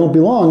path where I don't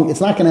belong, it's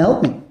not going to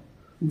help me.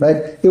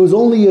 Right? It was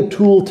only a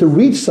tool to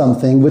reach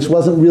something which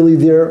wasn't really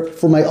there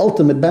for my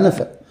ultimate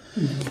benefit.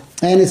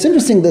 And it's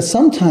interesting that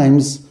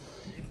sometimes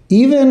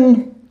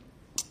even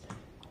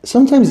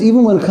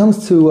when it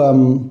comes to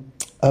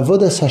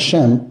Avodas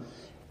Hashem,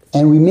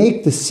 and we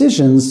make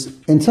decisions,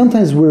 and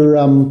sometimes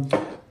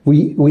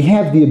we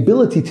have the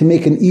ability to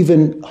make an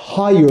even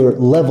higher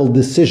level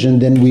decision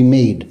than we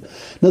made.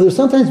 Now, there's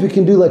sometimes we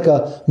can do like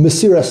a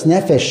Mesiras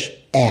Nefesh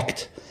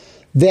act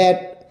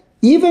that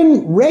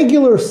even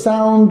regular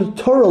sound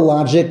Torah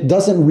logic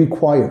doesn't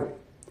require.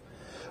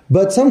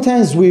 But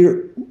sometimes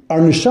our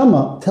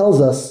neshama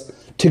tells us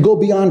to go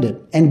beyond it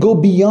and go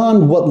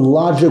beyond what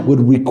logic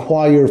would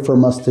require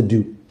from us to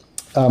do.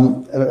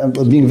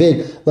 Being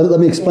vague, let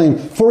me explain.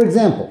 For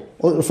example,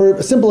 for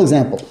a simple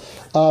example,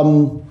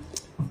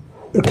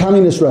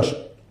 communist Russia,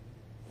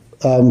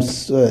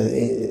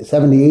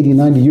 70, 80,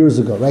 90 years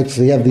ago, right?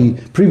 So you have the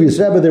previous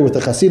Rebbe there with the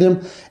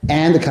Hasidim,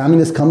 and the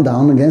communists come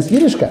down against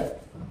Yiddishkeit.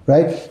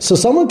 Right? So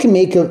someone can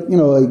make a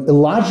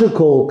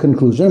logical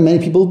conclusion, and many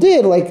people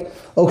did, like,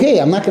 okay,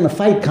 I'm not going to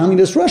fight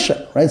communist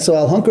Russia, right? So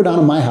I'll hunker down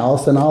in my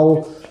house and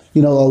I'll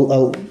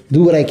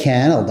do what I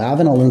can, I'll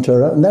daven, I'll learn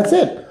Torah, and that's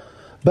it.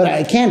 But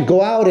I can't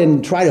go out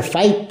and try to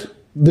fight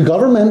the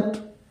government,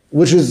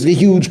 which is a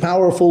huge,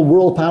 powerful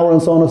world power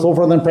and so on and so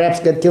forth, and perhaps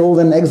get killed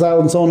and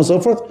exiled and so on and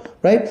so forth,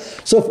 right?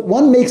 So if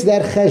one makes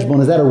that cheshbon,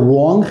 is that a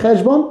wrong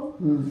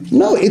cheshbon?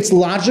 No, it's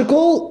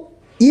logical,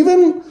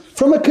 even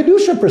from a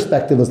Kedusha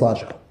perspective, is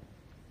logical.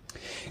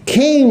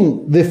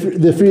 Came the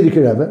Friedrich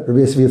Rebbe, Rabbi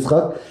Yosef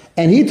Yitzchak,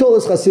 and he told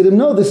his Hasidim,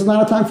 no, this is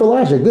not a time for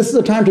logic. This is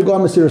a time to go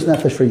on Mesiras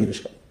Nefesh for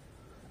Yiddishkeit.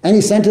 And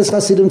he sent his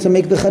Hasidim to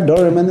make the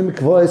Chadorim and the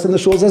Mikvois and the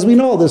Shuls, as we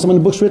know. There's so many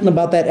books written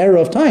about that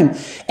era of time.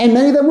 And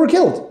many of them were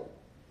killed.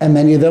 And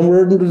many of them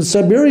were in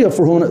Siberia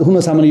for who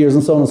knows how many years,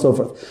 and so on and so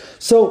forth.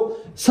 So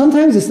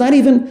sometimes it's not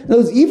even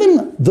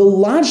the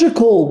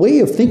logical way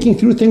of thinking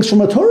through things from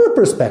a Torah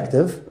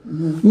perspective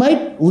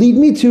might lead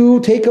me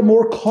to take a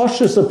more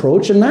cautious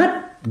approach and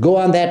not go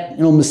on that,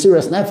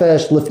 Mesiras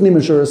Nefesh, Lifnim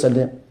Meshuras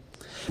Adim.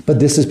 But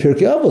this is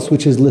Pirkei Avos,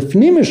 which is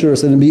Lifnim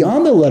Meshuras Adim,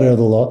 beyond the letter of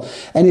the law.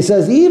 And he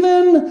says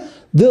even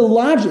the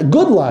logic,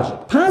 good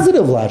logic,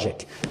 positive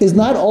logic, is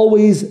not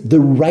always the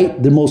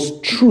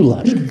most true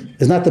logic.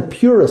 It's not the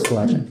purest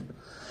logic.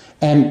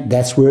 And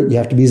that's where you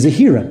have to be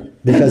Zahiran.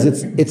 Because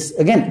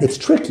it's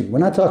tricky. We're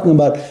not talking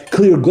about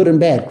clear good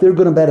and bad. Clear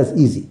good and bad is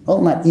easy. Well,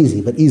 not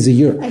easy, but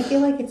easier. I feel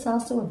like it's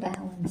also a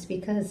balance,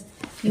 because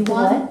you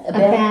want a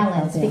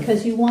balance.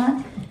 Because you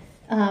want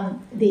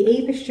the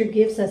Eibishter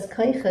gives us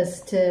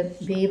kaichas to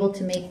be able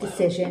to make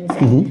decisions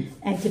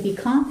and to be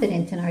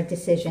confident in our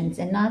decisions,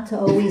 and not to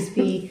always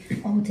be,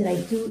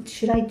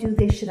 should I do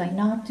this? Should I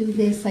not do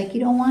this? Like, you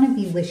don't want to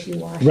be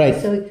wishy-washy.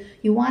 Right. So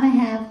you want to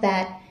have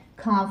that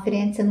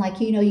confidence, and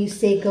you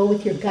say go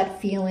with your gut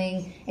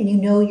feeling, and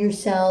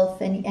yourself,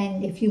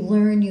 and if you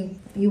learn,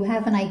 you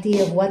have an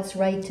idea of what's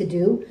right to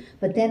do.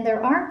 But then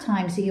there are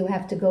times that you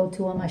have to go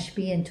to a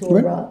mashpi and to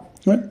a rav.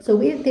 Right. So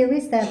there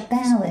is that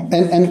balance.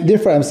 And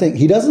therefore I'm saying,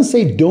 he doesn't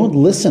say don't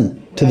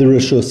listen to the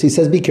Rishus. He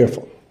says be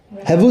careful.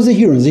 Havu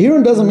Zahiran.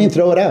 Zahiran doesn't mean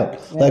throw it out.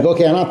 Like,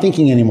 okay, I'm not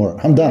thinking anymore.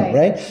 I'm done,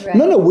 right?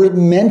 No, we're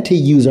meant to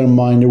use our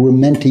mind, and we're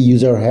meant to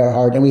use our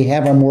heart, and we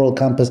have our moral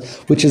compass,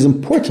 which is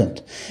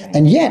important. Right.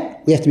 And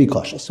yet, we have to be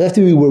cautious. We have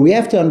to be aware. We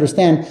have to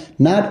understand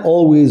not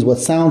always what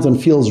sounds and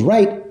feels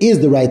right is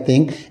the right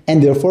thing,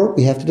 and therefore,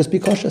 we have to just be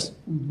cautious.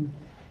 And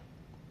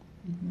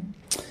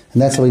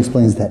that's how he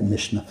explains that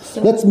Mishnah.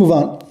 So, let's move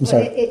on. I'm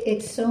sorry.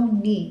 It's so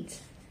neat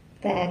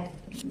that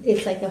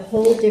it's like a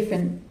whole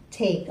different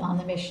take on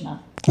the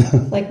Mishnah.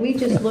 Like, we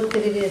just looked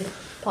at it as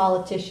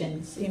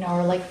politicians,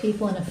 or like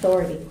people in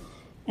authority.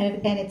 And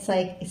it's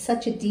like, it's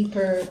such a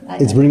deeper...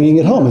 It's bringing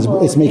it home.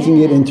 It's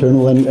making it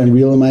internal and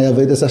real in my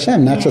Avodas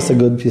Hashem, not just a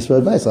good piece of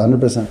advice,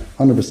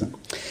 100%.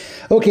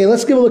 Okay,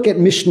 let's give a look at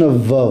Mishnah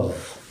Vav.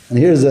 And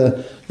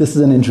this is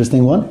an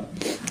interesting one.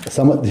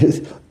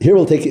 Here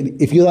we'll take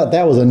it. If you thought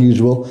that was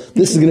unusual,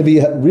 this is going to be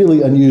a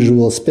really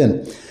unusual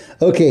spin.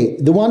 Okay,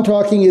 the one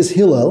talking is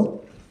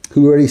Hillel,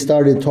 who already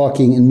started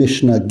talking in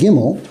Mishnah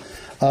Gimel,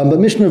 but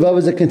Mishnah Vav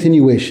is a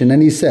continuation,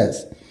 and he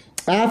says,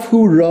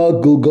 Afhu ra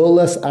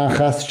gulgolas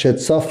achas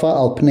shetzafa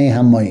al pnei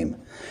hamayim.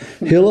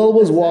 Hillel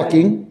was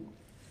walking.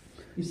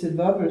 You said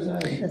Vav or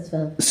Zayin? That's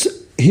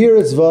Vav. Here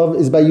it's Vav,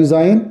 is by you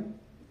Zayin?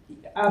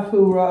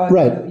 Afu ra.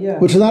 Right, yeah.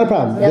 which is not a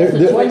problem.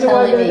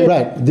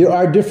 Right, there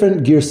are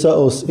different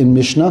girsaos in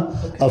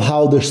Mishnah of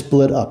how they're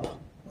split up.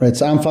 Right,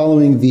 so I'm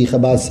following the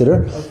Chabad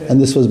Siddur, and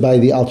this was by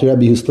the Alter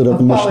Rebbe who split up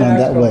the Mishnah in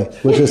that way,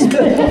 which is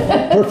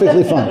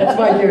perfectly fine. That's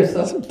my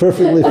girsa.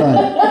 Perfectly fine.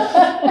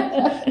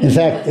 In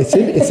fact, it's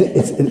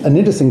an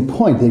interesting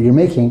point that you're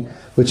making,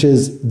 which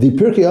is the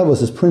Pirkei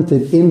Avos is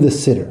printed in the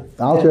Siddur.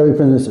 The Alter Rebbe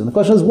printed in the Siddur. The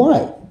question is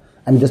why?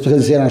 I mean, just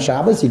because you say it on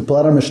Shabbos, you pull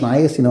out on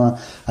Mishnayos,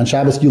 on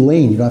Shabbos you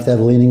lean. You don't have to have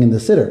leaning in the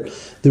Siddur.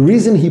 The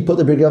reason he put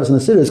the Pirkei Avos in the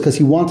Siddur is because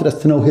he wanted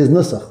us to know his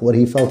nusach, what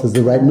he felt is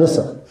the right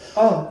nusach.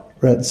 Oh.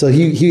 Right, so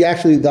he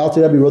actually, the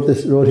Alter Rebbe wrote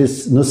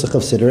his nusach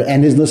of Siddur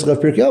and his nusach of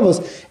Pirkei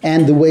Avos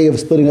and the way of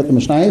splitting up the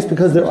Mishnayos,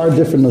 because there are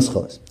different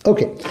nuschos.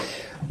 Okay,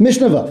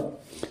 Mishnah Vav.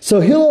 So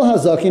Hillel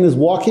Hazakin is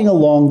walking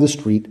along the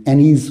street, and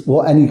he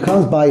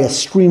comes by a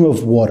stream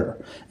of water,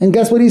 and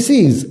guess what he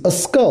sees? A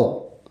skull.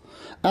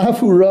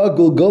 Afura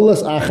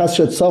gulgolas achas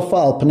shetzafa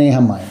al pnei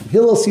hamayim.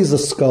 Hillel sees a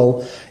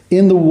skull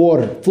in the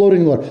water,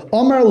 floating in the water.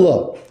 Amar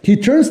lo. He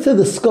turns to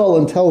the skull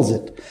and tells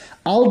it,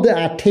 Al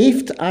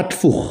de'ateft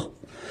atfuch.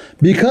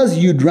 Because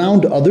you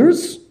drowned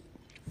others,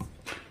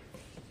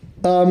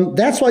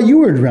 that's why you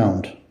were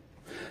drowned.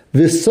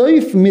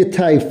 V'soif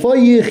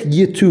mitayfayich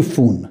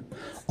yitufun.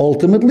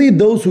 Ultimately,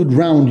 those who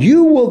drowned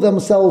you will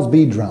themselves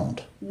be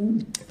drowned.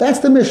 That's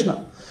the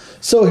Mishnah.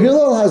 So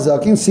Hillel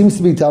Hazakin seems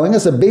to be telling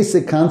us a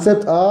basic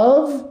concept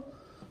of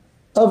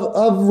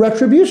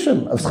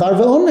retribution, of schar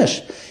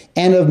ve'onesh,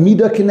 and of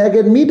midah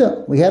keneged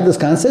midah. We have this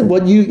concept: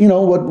 what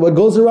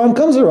goes around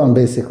comes around.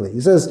 Basically,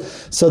 he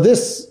says. So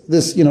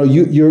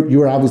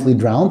you're obviously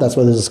drowned. That's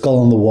why there's a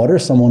skull in the water.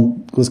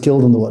 Someone was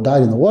killed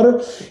died in the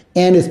water,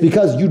 and it's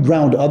because you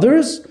drowned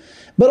others.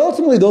 But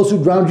ultimately, those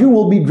who drowned you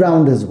will be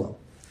drowned as well.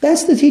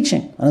 That's the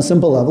teaching on a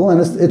simple level, and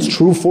it's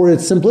true for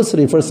its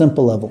simplicity, for a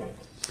simple level.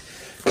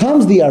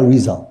 Comes the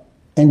Arizal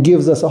and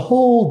gives us a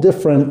whole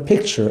different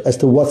picture as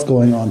to what's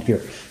going on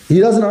here. He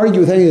doesn't argue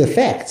with any of the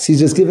facts. He's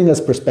just giving us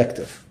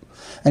perspective.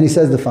 And he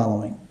says the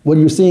following. What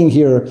you're seeing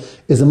here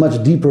is a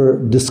much deeper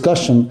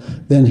discussion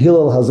than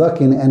Hillel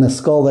Hazakin and a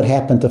skull that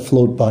happened to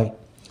float by.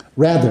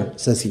 Rather,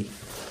 says he,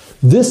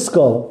 this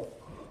skull,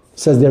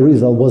 says the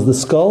Arizal, was the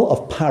skull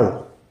of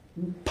Paro.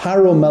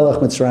 Paro Melech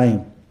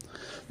Mitzrayim,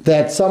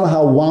 that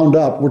somehow wound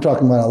up, we're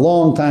talking about a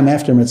long time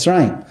after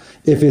Mitzrayim,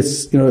 if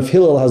it's, if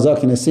Hillel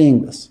Hazakin is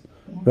seeing this,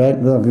 right?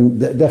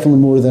 Definitely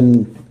more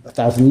than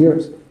 1,000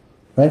 years,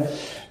 right?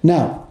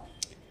 Now,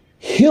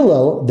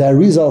 Hillel, the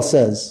Arizal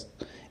says,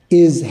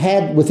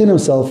 had within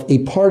himself a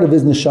part of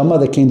his neshama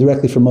that came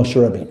directly from Moshe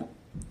Rabbeinu.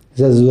 He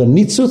says he was a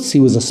nitzutz, he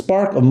was a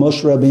spark of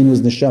Moshe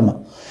Rabbeinu's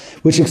neshama,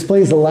 which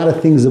explains a lot of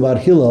things about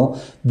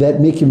Hillel that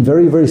make him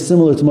very, very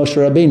similar to Moshe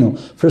Rabbeinu.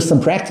 First, some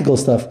practical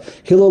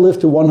stuff. Hillel lived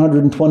to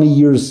 120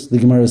 years, the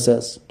Gemara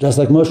says, just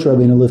like Moshe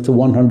Rabbeinu lived to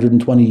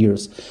 120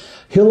 years.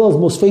 Hillel's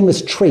most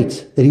famous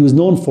trait that he was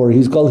known for,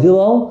 he's called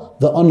Hillel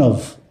the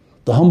Anav,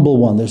 the humble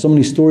one. There's so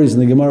many stories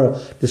in the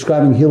Gemara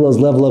describing Hillel's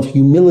level of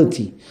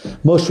humility.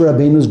 Moshe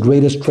Rabbeinu's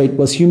greatest trait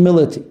was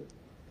humility.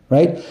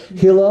 Right?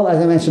 Hillel,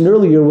 as I mentioned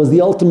earlier, was the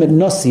ultimate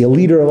nasi, a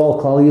leader of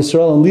all Klal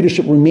Yisrael, and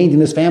leadership remained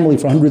in his family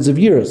for hundreds of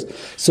years.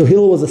 So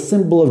Hillel was a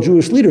symbol of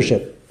Jewish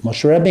leadership,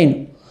 Moshe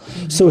Rabbeinu.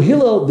 So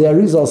Hillel, the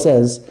Arizal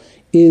says,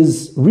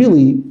 is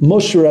really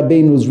Moshe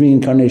Rabbeinu's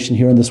reincarnation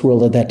here in this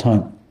world at that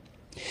time.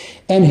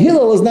 And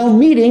Hillel is now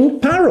meeting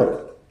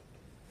Paro,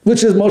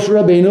 which is Moshe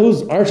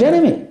Rabbeinu's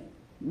archenemy.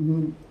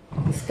 The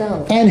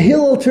skull. And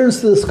Hillel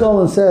turns to the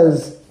skull and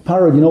says,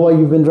 Paro, you know why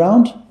you've been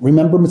drowned?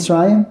 Remember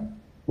Mitzrayim?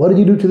 What did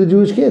you do to the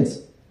Jewish kids?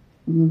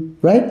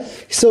 Right?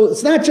 So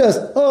it's not just,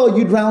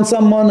 you drowned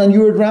someone and you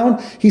were drowned.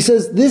 He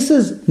says, this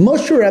is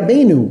Moshe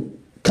Rabbeinu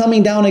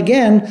coming down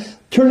again,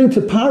 turning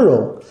to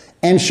Paro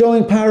and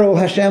showing Paro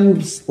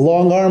Hashem's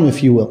long arm,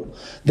 if you will.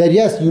 That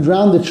yes, you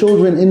drowned the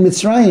children in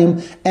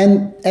Mitzrayim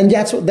and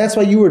that's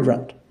why you were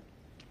drowned.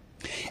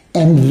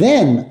 And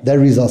then, the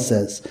Arizal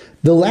says,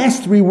 the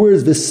last three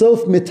words,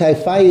 V'sof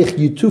mitayfayich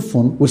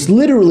yutufun, which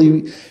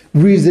literally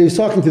reads that he's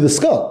talking to the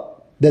skull.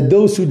 That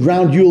those who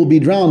drowned, you will be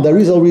drowned. The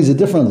Arizal reads it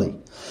differently.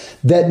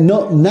 That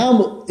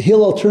now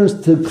Hillel turns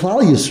to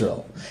Klal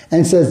Yisrael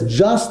and says,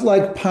 just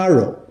like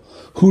Paro,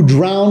 who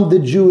drowned the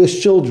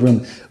Jewish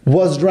children,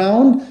 was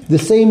drowned, the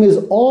same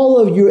as all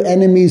of your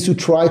enemies who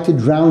try to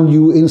drown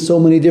you in so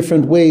many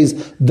different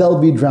ways, they'll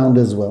be drowned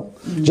as well.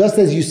 Just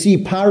as you see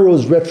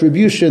Paro's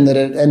retribution, that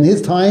in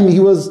his time he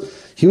was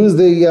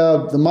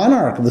the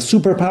monarch, the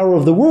superpower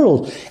of the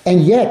world.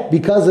 And yet,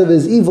 because of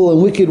his evil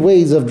and wicked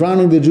ways of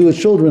drowning the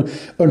Jewish children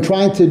and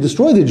trying to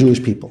destroy the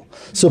Jewish people.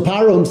 So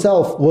Paro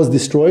himself was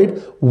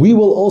destroyed. We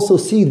will also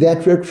see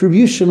that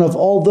retribution of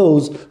all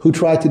those who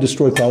try to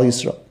destroy Klal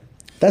Yisrael.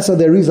 That's how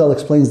the Arizal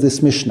explains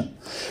this Mishnah,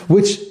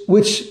 which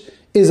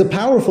is a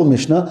powerful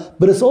Mishnah,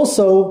 but it's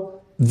also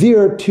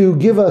there to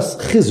give us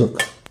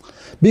chizuk.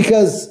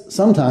 Because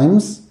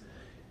sometimes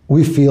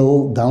we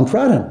feel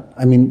downtrodden.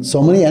 I mean,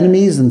 so many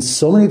enemies and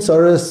so many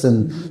tzaras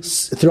and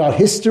throughout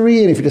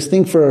history, and if you just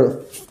think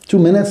for 2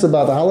 minutes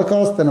about the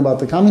Holocaust and about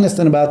the communists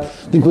and about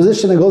the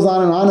Inquisition, it goes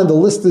on, and the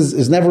list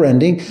is never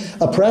ending.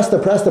 Oppressed.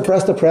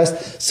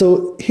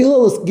 So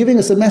Hillel is giving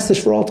us a message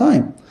for all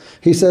time.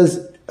 He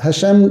says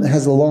Hashem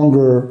has a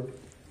longer,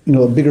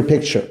 a bigger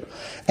picture.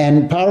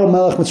 And Paro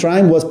Melech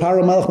Mitzrayim was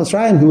Paro Melech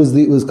Mitzrayim, who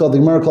was called, the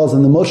Gemara calls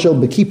him the Moshe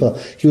Bekipa.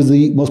 He was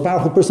the most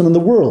powerful person in the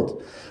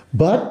world.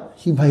 But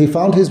he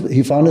found his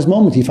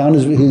moment. He found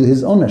his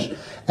onish.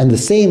 And the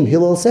same,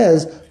 Hillel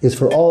says, is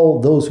for all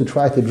those who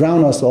try to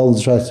drown us, all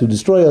those who try to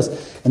destroy us,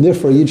 and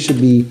therefore Yid should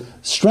be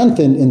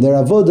strengthened in their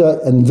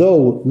avodah. And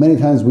though many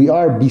times we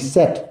are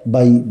beset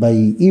by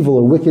evil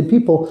or wicked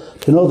people,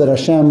 to know that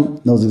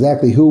Hashem knows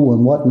exactly who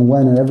and what and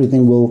when, and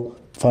everything will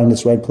find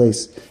its right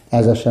place,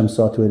 as Hashem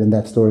saw to it in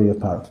that story of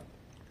Paro.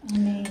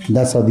 And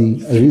that's how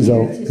the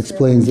Arizal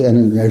explains, and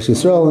in Eretz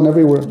Yisrael and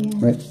everywhere,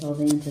 right? All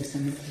the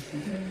anti-Semitism.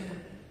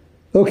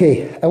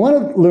 Okay, I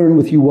want to learn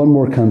with you one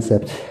more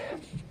concept,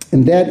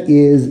 and that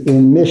is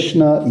in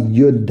Mishnah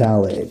Yud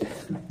Daled,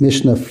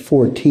 Mishnah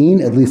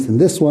 14, at least in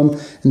this one,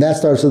 and that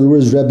starts with the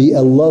words Rebbe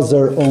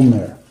Elazar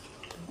Omer.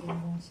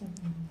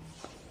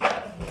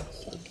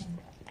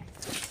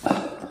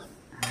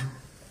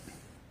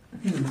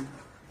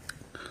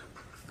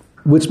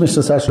 Which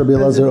Mishnah starts Rebbe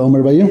Elazar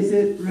Omer by you? Is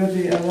it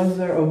Rebbe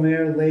Elazar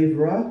Omer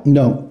Levra?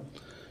 No,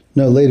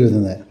 later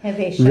than that.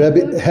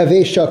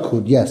 Havei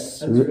Shakud, yes.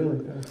 That's really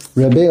good.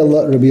 Rebbe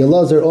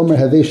Elazar Omer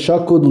Havei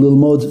Shakud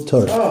Lilmod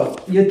Torah. Oh,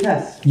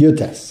 Yotes.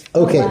 Yotes.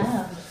 Okay.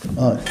 Wow.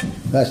 Oh,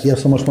 gosh, you have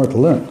so much more to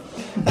learn.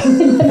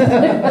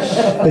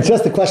 It's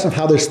just a question of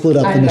how they're split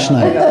up, the Mishnah.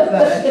 I know,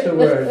 that extra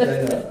word. I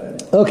know.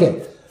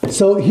 Okay,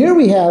 so here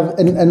we have,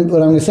 and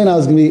what I'm going to say now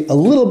is going to be a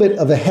little bit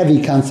of a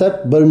heavy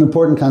concept, but an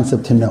important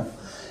concept to know.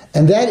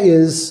 And that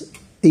is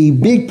a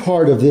big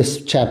part of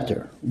this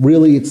chapter.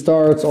 Really, it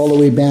starts all the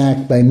way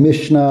back by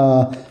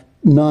Mishnah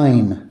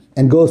 9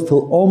 and goes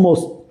till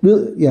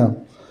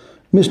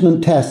Mishnah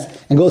Tes,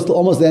 and goes till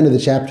almost the end of the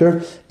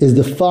chapter, is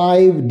the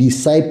 5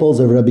 disciples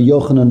of Rabbi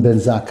Yochanan ben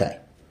Zakkai.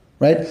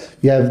 Right?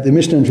 You have, the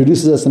Mishnah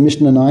introduces us in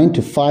Mishnah 9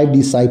 to 5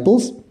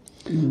 disciples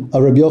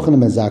of Rabbi Yochanan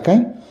ben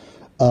Zakkai.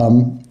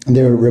 And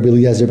they're Rabbi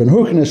Eliezer ben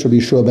Hurkanis, Rabbi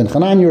Yeshua ben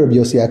Hanania, Rabbi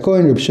Yossi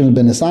HaKohen, Rabbi Shimon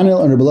ben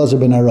Nesaniel, and Rabbi Elazar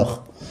ben Aruch.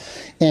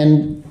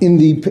 And in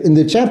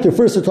the chapter,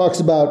 first it talks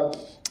about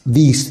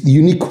the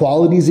unique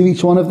qualities of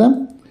each one of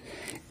them.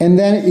 and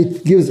then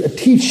it gives a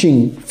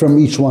teaching from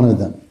each one of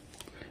them.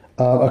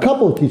 A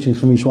couple of teachings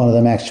from each one of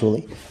them,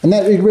 actually. And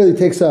that it really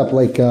takes up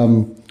like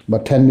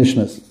about 10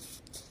 Mishnahs,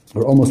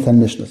 or almost 10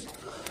 Mishnahs.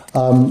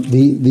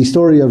 The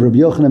story of Rabbi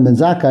Yochanan ben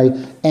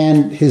Zakkai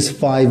and his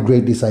 5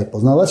 great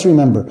disciples. Now let's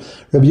remember,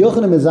 Rabbi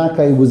Yochanan ben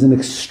Zakkai was an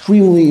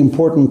extremely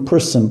important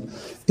person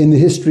in the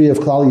history of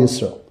Klal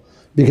Yisrael,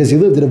 because he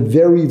lived at a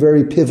very,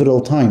 very pivotal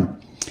time.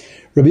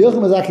 Rabbi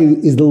Yochanan ben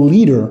Zakkai is the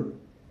leader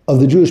of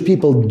the Jewish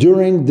people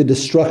during the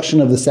destruction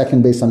of the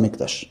second Beis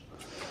HaMikdash.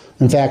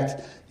 In fact,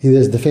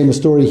 there's the famous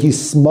story, he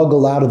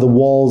smuggled out of the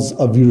walls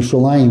of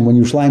Yerushalayim, when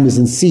Yerushalayim is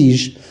in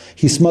siege,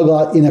 he smuggled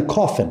out in a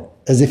coffin,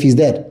 as if he's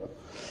dead.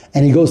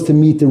 And he goes to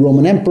meet the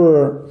Roman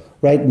emperor,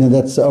 right,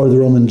 or the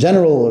Roman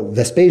general,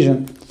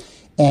 Vespasian,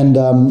 and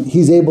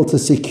he's able to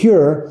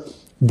secure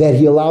that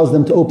he allows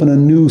them to open a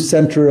new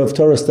center of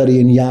Torah study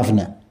in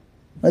Yavne.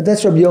 Right,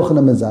 that's Rabbi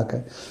Yochanan ben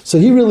Zakkai. So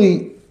he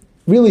really,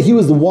 he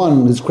was the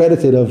one who's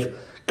credited of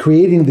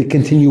creating the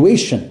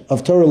continuation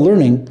of Torah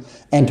learning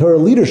and Torah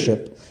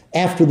leadership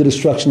after the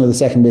destruction of the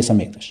second Beis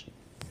HaMikdash.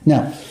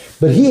 Now,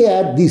 but he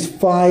had these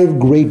 5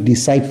 great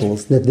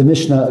disciples that the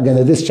Mishnah, again,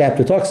 that this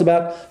chapter talks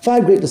about,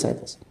 5 great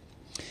disciples.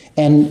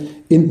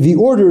 And in the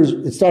orders,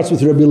 it starts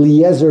with Rabbi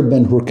Eliezer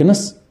ben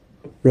Hyrcanus,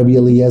 Rabbi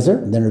Eliezer,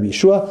 and then Rabbi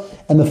Yeshua,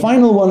 and the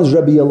final one is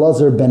Rabbi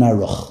Elazar ben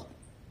Aruch.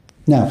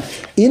 Now,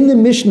 in the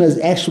Mishnahs,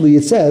 actually,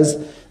 it says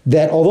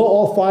that although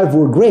all 5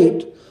 were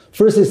great,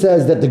 first it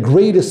says that the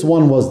greatest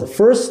one was the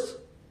first,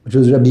 which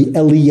was Rabbi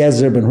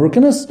Eliezer ben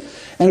Hyrcanus,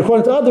 and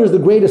according to others, the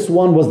greatest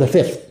one was the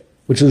 5th,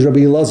 which was Rabbi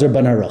Elazar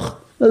ben Aruch.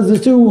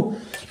 There's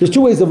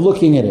two ways of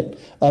looking at it.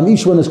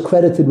 Each one is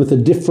credited with a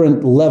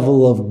different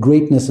level of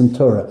greatness in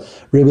Torah.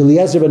 Rabbi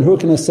Eliezer ben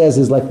Hyrcanus says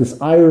is like this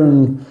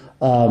iron,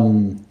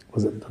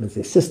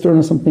 cistern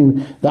or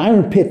something? The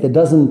iron pit that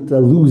doesn't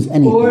lose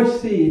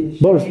anything.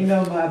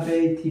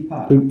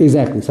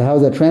 Exactly. So how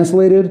is that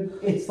translated?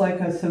 It's like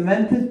a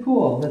cemented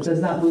pool that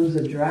does not lose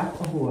a drop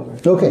of water.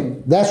 Okay,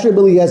 that's Rabbi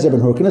Eliezer ben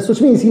Hyrcanus,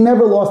 which means he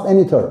never lost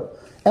any Torah.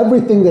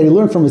 Everything that he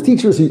learned from his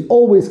teachers, he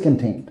always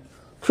contained.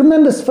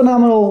 Tremendous,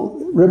 phenomenal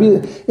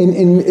Rabbi.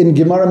 In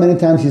Gemara, many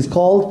times he's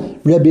called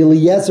Rabbi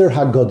Eliezer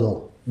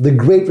HaGadol, the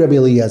great Rabbi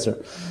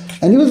Eliezer.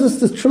 And he was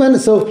this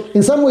tremendous, so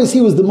in some ways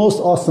he was the most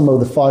awesome of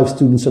the 5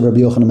 students of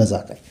Rabbi Yochanan ben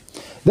Zakkai.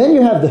 Then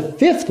you have the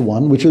 5th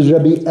one, which was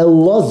Rabbi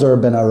Elazar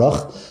ben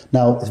Aruch.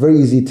 Now, it's very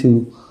easy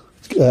to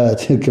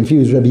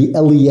confuse Rabbi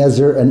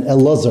Eliezer and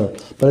Elazar,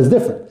 but it's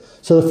different.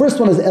 So the first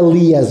one is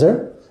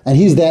Eliezer, and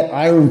he's that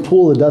iron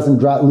pool that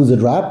doesn't lose a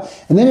drop.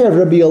 And then you have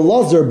Rabbi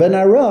Elazar ben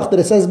Aruch, that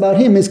it says about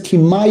him is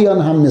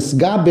Kimayon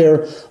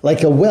HaMisgaber,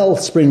 like a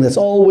wellspring that's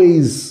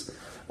always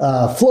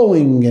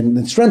flowing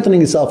and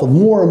strengthening itself with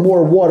more and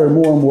more water,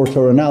 more and more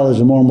Torah knowledge,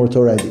 and more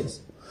Torah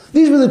ideas.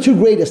 These were the 2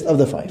 greatest of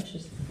the 5.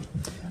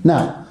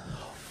 Now,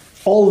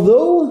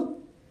 although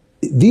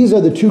these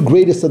are the 2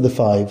 greatest of the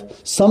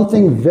 5,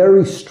 something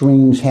very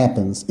strange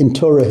happens in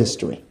Torah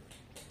history.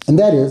 And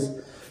that is,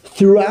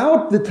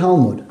 throughout the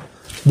Talmud,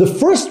 the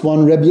first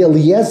one, Rabbi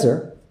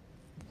Eliezer,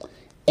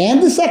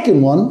 and the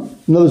second one,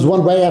 there's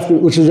one right after,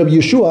 which is Rabbi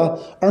Yeshua,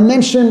 are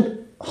mentioned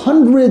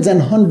hundreds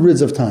and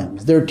hundreds of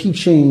times. Their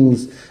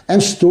teachings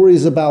and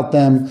stories about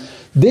them.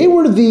 They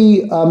were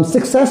the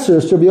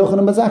successors to Rabbi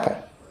Yochanan ben Zakkai.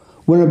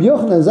 When Rabbi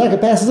Yochanan ben Zakkai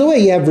passes away,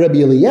 you have Rabbi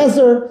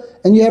Eliezer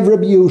and you have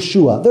Rabbi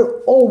Yeshua. They're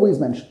always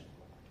mentioned.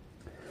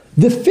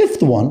 The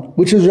 5th one,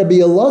 which is Rabbi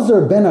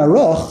Elazar ben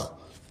Aruch,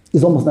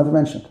 is almost never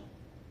mentioned.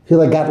 He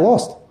got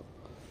lost.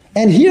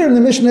 And here in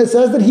the Mishnah it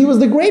says that he was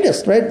the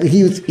greatest, right?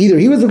 Either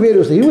he was the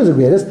greatest or he was the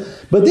greatest.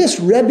 But this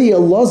Rabbi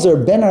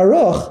Elazar ben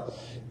Aruch,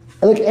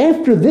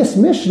 after this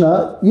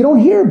Mishnah, you don't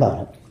hear about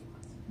him.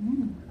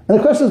 And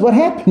the question is, what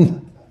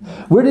happened?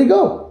 Where did he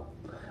go?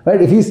 Right?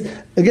 If he's,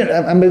 again,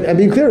 I'm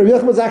being clear, Rabbi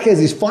Yochanan ben Zakkai has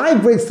these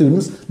 5 great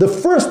students. The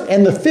 1st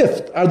and the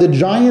 5th are the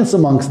giants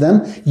amongst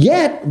them.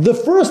 Yet, the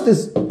 1st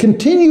is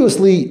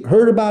continuously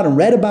heard about and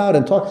read about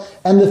and taught.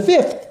 And the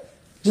 5th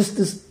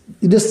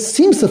just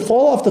seems to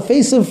fall off the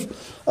face of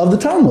the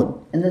Talmud.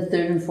 And the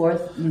 3rd and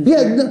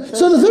 4th?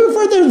 So the 3rd and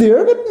 4th, they're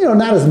there, but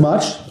not as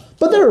much.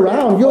 But they're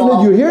around.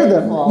 You hear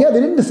them. Yeah, they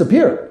didn't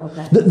disappear.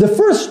 Okay. The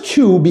first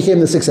 2 became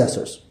the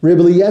successors.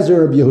 Rabbi Eliezer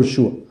and Rabbi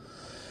Yehoshua.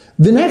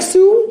 The next 2,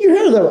 you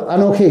hear them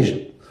on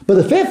occasion. But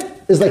the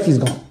 5th is like he's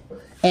gone.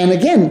 And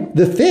again,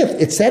 the 5th,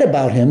 it said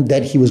about him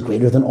that he was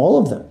greater than all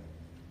of them.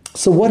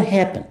 So what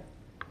happened?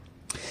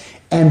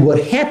 And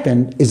what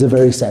happened is a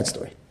very sad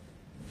story.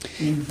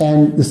 Mm-hmm.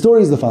 And the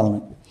story is the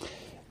following.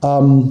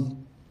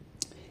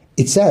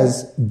 It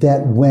says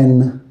that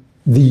when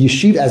the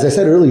yeshiva, as I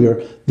said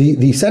earlier,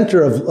 the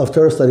center of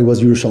Torah study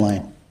was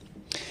Yerushalayim.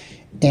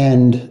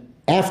 And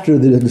after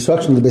the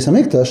destruction of the Beis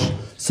HaMikdash,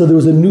 so there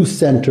was a new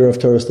center of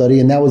Torah study,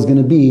 and that was going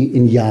to be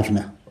in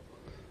Yavne.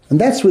 And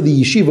that's where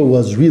the yeshiva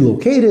was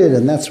relocated,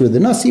 and that's where the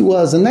Nasi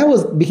was, and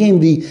that became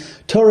the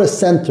Torah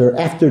center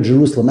after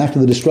Jerusalem, after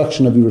the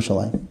destruction of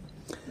Yerushalayim.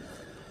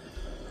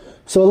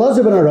 So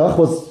Elazar ben Aruch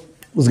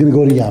was going to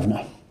go to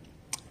Yavne.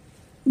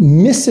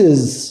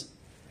 Mrs.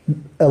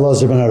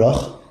 Elazar ben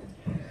Aruch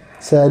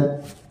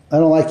said, I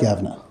don't like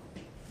Yavne.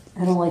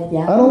 I don't like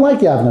Yavna. I don't like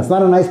Yavna. It's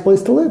not a nice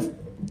place to live.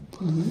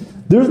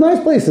 There's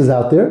nice places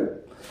out there.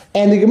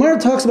 And the Gemara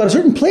talks about a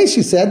certain place,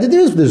 she said, that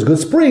there's good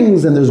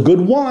springs and there's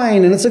good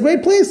wine and it's a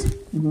great place.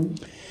 And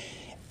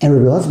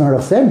Rebbe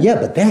Elazar said, yeah,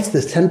 but that's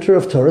the center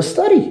of Torah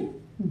study.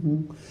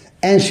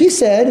 And she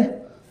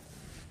said,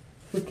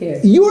 Who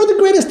cares? you're the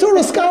greatest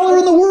Torah scholar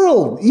in the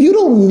world. You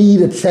don't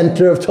need a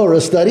center of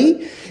Torah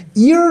study.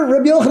 You're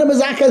Rabbi Yochanan ben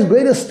Zakkai's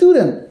greatest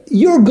student.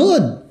 You're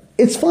good.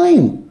 It's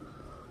fine.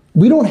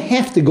 We don't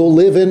have to go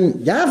live in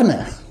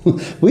Yavna.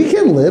 We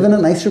can live in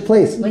a nicer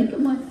place.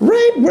 Lincoln one.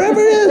 Right,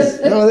 wherever it is.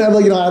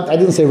 I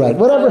didn't say right.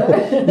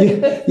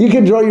 Whatever. You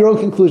can draw your own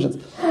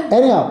conclusions.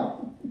 Anyhow,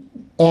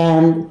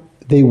 and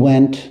they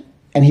went,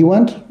 and he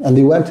went, and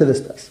they went to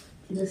this place.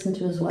 He listened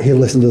to his wife. He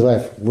listened to his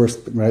wife. Worst,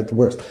 right? The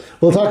worst.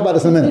 We'll talk about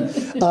this in a minute.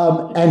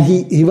 And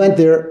he went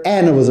there,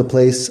 and it was a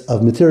place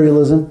of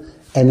materialism.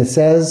 And it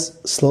says,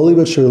 slowly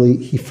but surely,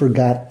 he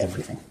forgot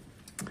everything.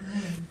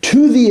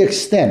 To the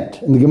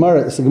extent, in the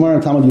Gemara, it's the Gemara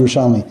in Talmud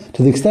Yerushalmi,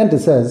 to the extent it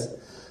says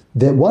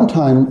that one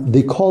time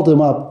they called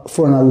him up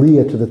for an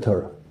aliyah to the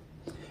Torah.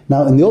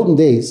 Now, in the olden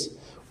days,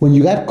 when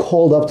you got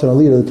called up to an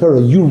aliyah to the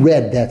Torah, you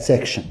read that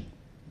section.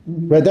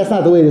 Right? That's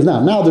not the way it is now.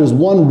 Now there's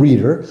one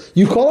reader.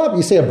 You call up,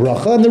 you say a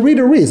bracha, and the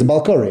reader reads, a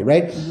balkari,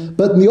 right?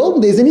 But in the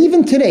olden days, and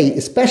even today,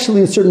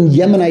 especially in certain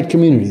Yemenite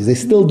communities, they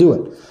still do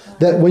it.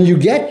 That when you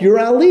get your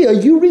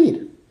aliyah, you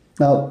read.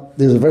 Now,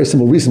 there's a very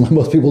simple reason why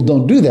most people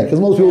don't do that, because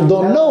most people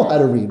don't know how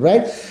to read,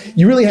 right?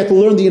 You really have to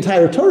learn the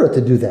entire Torah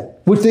to do that,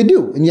 which they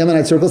do in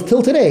Yemenite circles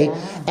till today.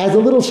 As a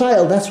little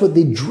child, that's what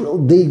they drill.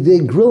 They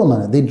grill them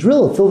on it. They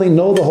drill it till they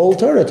know the whole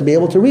Torah to be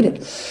able to read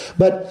it.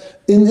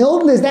 But in the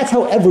olden days, that's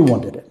how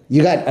everyone did it.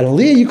 You got an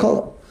aliyah, you call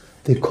up.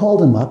 They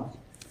called him up,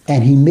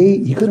 and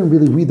he couldn't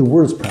really read the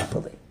words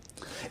properly.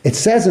 It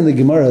says in the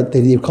Gemara that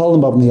they called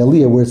him up in the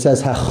aliyah where it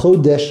says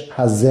HaChodesh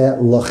Hazeh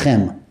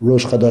Lochem,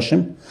 Rosh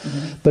Chodashim.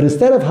 But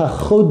instead of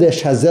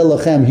HaChodesh Hazeh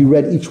Lochem, he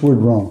read each word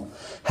wrong.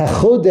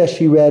 HaChodesh,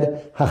 he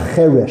read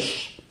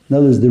HaCheresh. In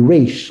other words, the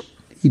Resh,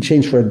 he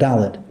changed for a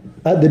Dalet.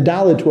 The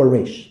Dalet to a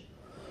Resh.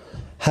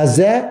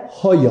 Hazeh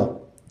Hoya,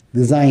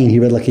 the Zayin, he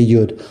read like a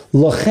Yud.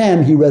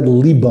 Lochem, he read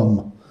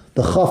Libam.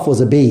 The Chaf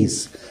was a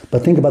Beis.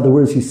 But think about the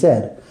words he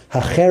said.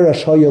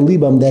 HaCheresh Hoya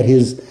Libam, that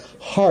his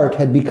heart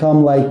had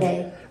become like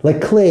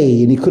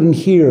clay, and he couldn't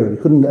hear.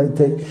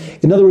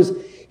 In other words,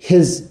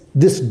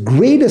 this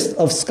greatest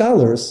of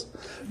scholars,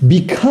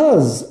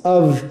 because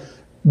of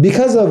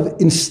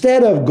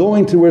instead of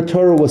going to where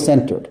Torah was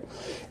centered,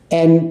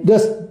 and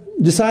just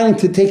deciding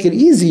to take it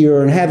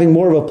easier and having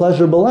more of a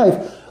pleasurable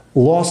life,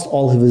 lost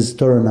all of his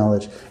Torah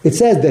knowledge. It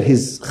says that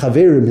his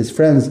chaverim, his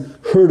friends,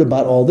 heard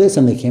about all this,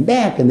 and they came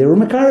back, and they were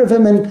makar of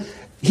him, and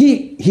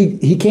he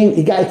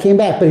came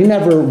back, but he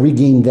never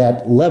regained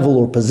that level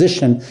or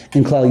position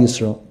in Klal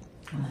Yisrael.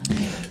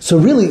 So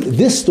really,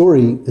 this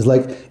story is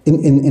like,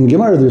 in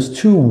Gemara, there's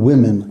two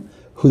women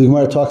who the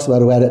Gemara talks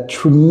about who had a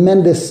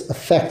tremendous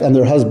effect on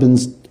their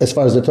husbands as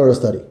far as their Torah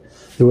study.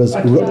 There was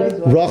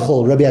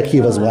Rachel, Rabbi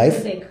Akiva's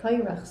wife.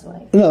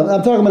 No,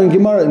 I'm talking about in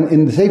Gemara,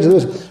 in the sage of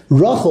this.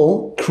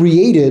 Rachel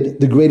created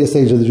the greatest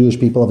sage of the Jewish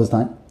people of his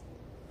time.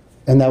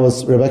 And that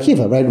was Rebbe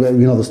Akiva, right?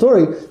 You know the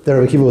story. That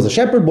Rebbe Akiva was a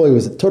shepherd boy, he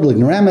was a total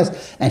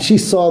ignoramus, and she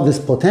saw this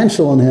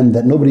potential in him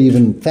that nobody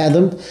even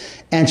fathomed,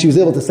 and she was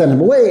able to send him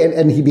away,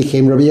 and he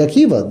became Rebbe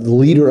Akiva, the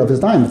leader of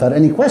his time, without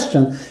any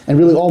question, and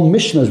really all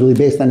Mishnah is really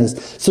based on his.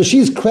 So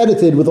she's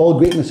credited with all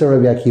greatness of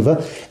Rebbe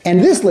Akiva,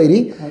 and this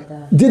lady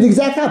did the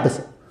exact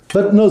opposite.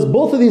 But notice,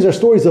 both of these are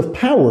stories of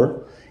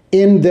power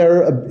in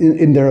their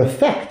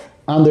effect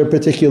on their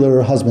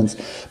particular husbands.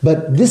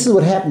 But this is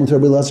what happened with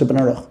Rebbe Elazar ben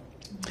Aruch.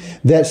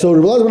 So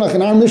Rebbe Elazar ben Aruch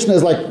in our Mishnah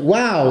is like,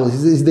 wow,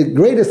 he's the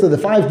greatest of the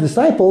 5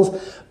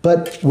 disciples,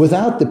 but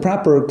without the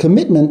proper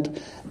commitment,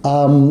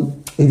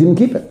 he didn't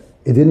keep it.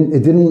 It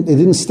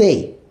didn't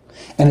stay.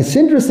 And it's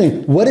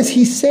interesting. What does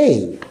he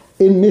say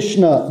in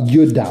Mishnah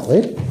Yud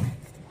Dalet?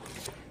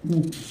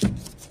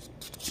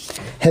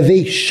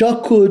 Havei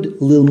shakud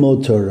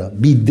lilmod Torah.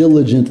 Be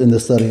diligent in the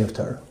study of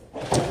Torah.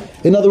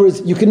 In other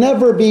words, you can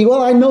never be,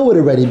 well, I know it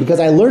already because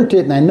I learned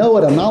it and I know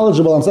it, I'm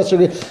knowledgeable, I'm such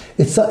a...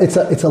 It's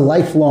a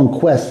lifelong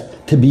quest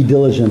to be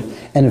diligent.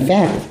 And in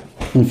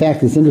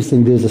fact, it's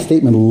interesting, there's a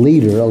statement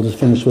later, I'll just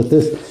finish with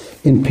this,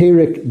 in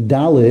Perek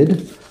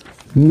Daled,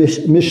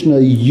 Mishnah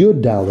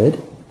Yud Daled,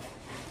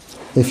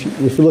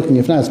 if you're looking,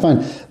 if not, it's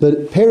fine.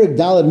 But Perek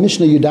Daled,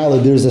 Mishnah Yud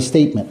Daled, there's a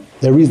statement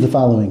that reads the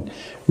following.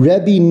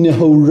 Rabbi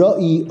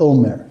Nehorai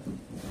Omer.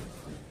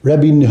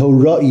 Rabbi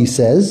Nehorai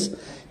says,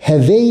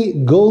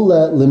 Havei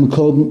gola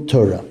limkod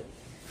Torah.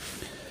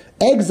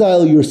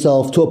 Exile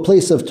yourself to a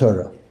place of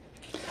Torah.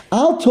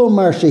 Al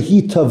tomar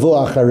shehi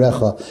tavo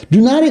acharecha.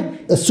 Do not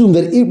assume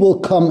that it will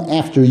come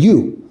after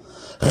you.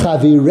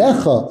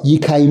 Chavirecha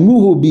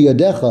yikaimuhu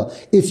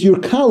biyadecha. It's your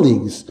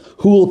colleagues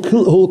who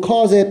will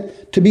cause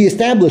it to be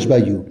established by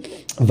you.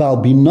 Val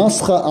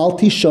binascha al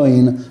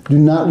tishoin. Do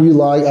not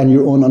rely on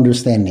your own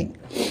understanding.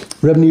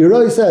 Rebbe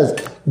Nehorai says,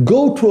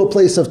 go to a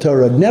place of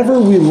Torah. Never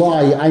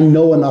rely, I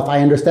know enough, I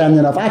understand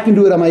enough, I can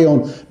do it on my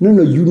own.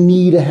 No, you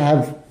need to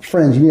have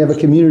friends. You need to have a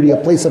community, a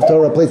place of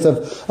Torah, a place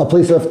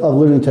of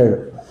learning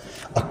Torah.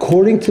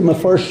 According to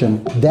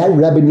Mefarshim, that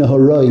Rebbe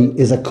Nehoroi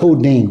is a code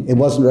name. It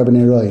wasn't Rebbe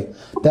Nehoroi.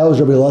 That was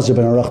Rebbe Elazar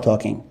ben Aruch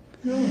talking.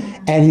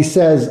 And he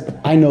says,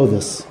 I know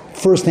this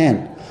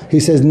firsthand. He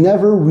says,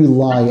 never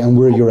rely on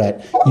where you're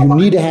at.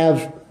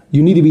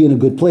 You need to be in a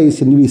good place.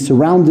 You need to be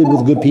surrounded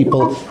with good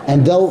people,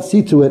 and they'll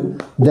see to it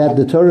that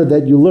the Torah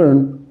that you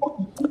learn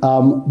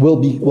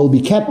will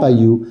be kept by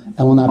you and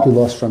will not be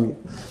lost from you.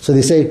 So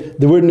they say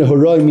the word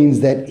Nehoroi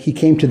means that he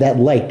came to that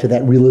light, to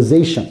that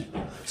realization.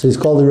 So he's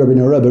called the Rebbe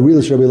Nehoroi, but really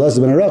it's Rebbe Elazar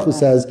ben Aruch who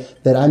says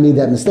that I made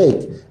that mistake,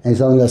 and he's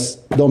telling us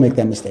don't make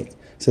that mistake.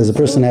 He says a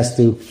person has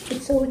to.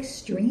 It's so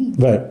extreme.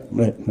 Right.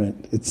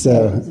 It's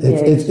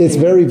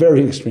very,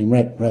 very extreme.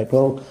 Right.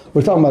 Well,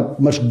 we're talking about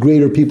much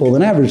greater people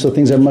than average, so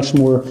things are much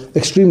more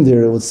extreme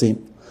there, it would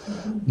seem.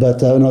 But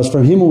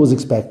from him it was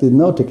expected,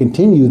 to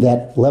continue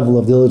that level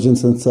of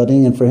diligence and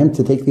studying, and for him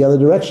to take the other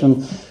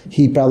direction,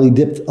 he probably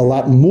dipped a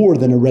lot more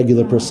than a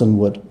regular person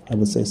would. I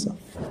would say so.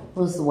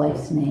 What was the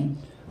wife's name?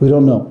 We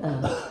don't know.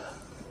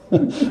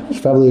 It's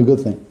probably a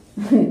good thing.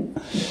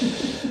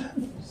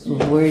 I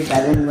was worried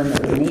I didn't remember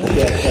the name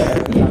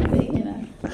yet.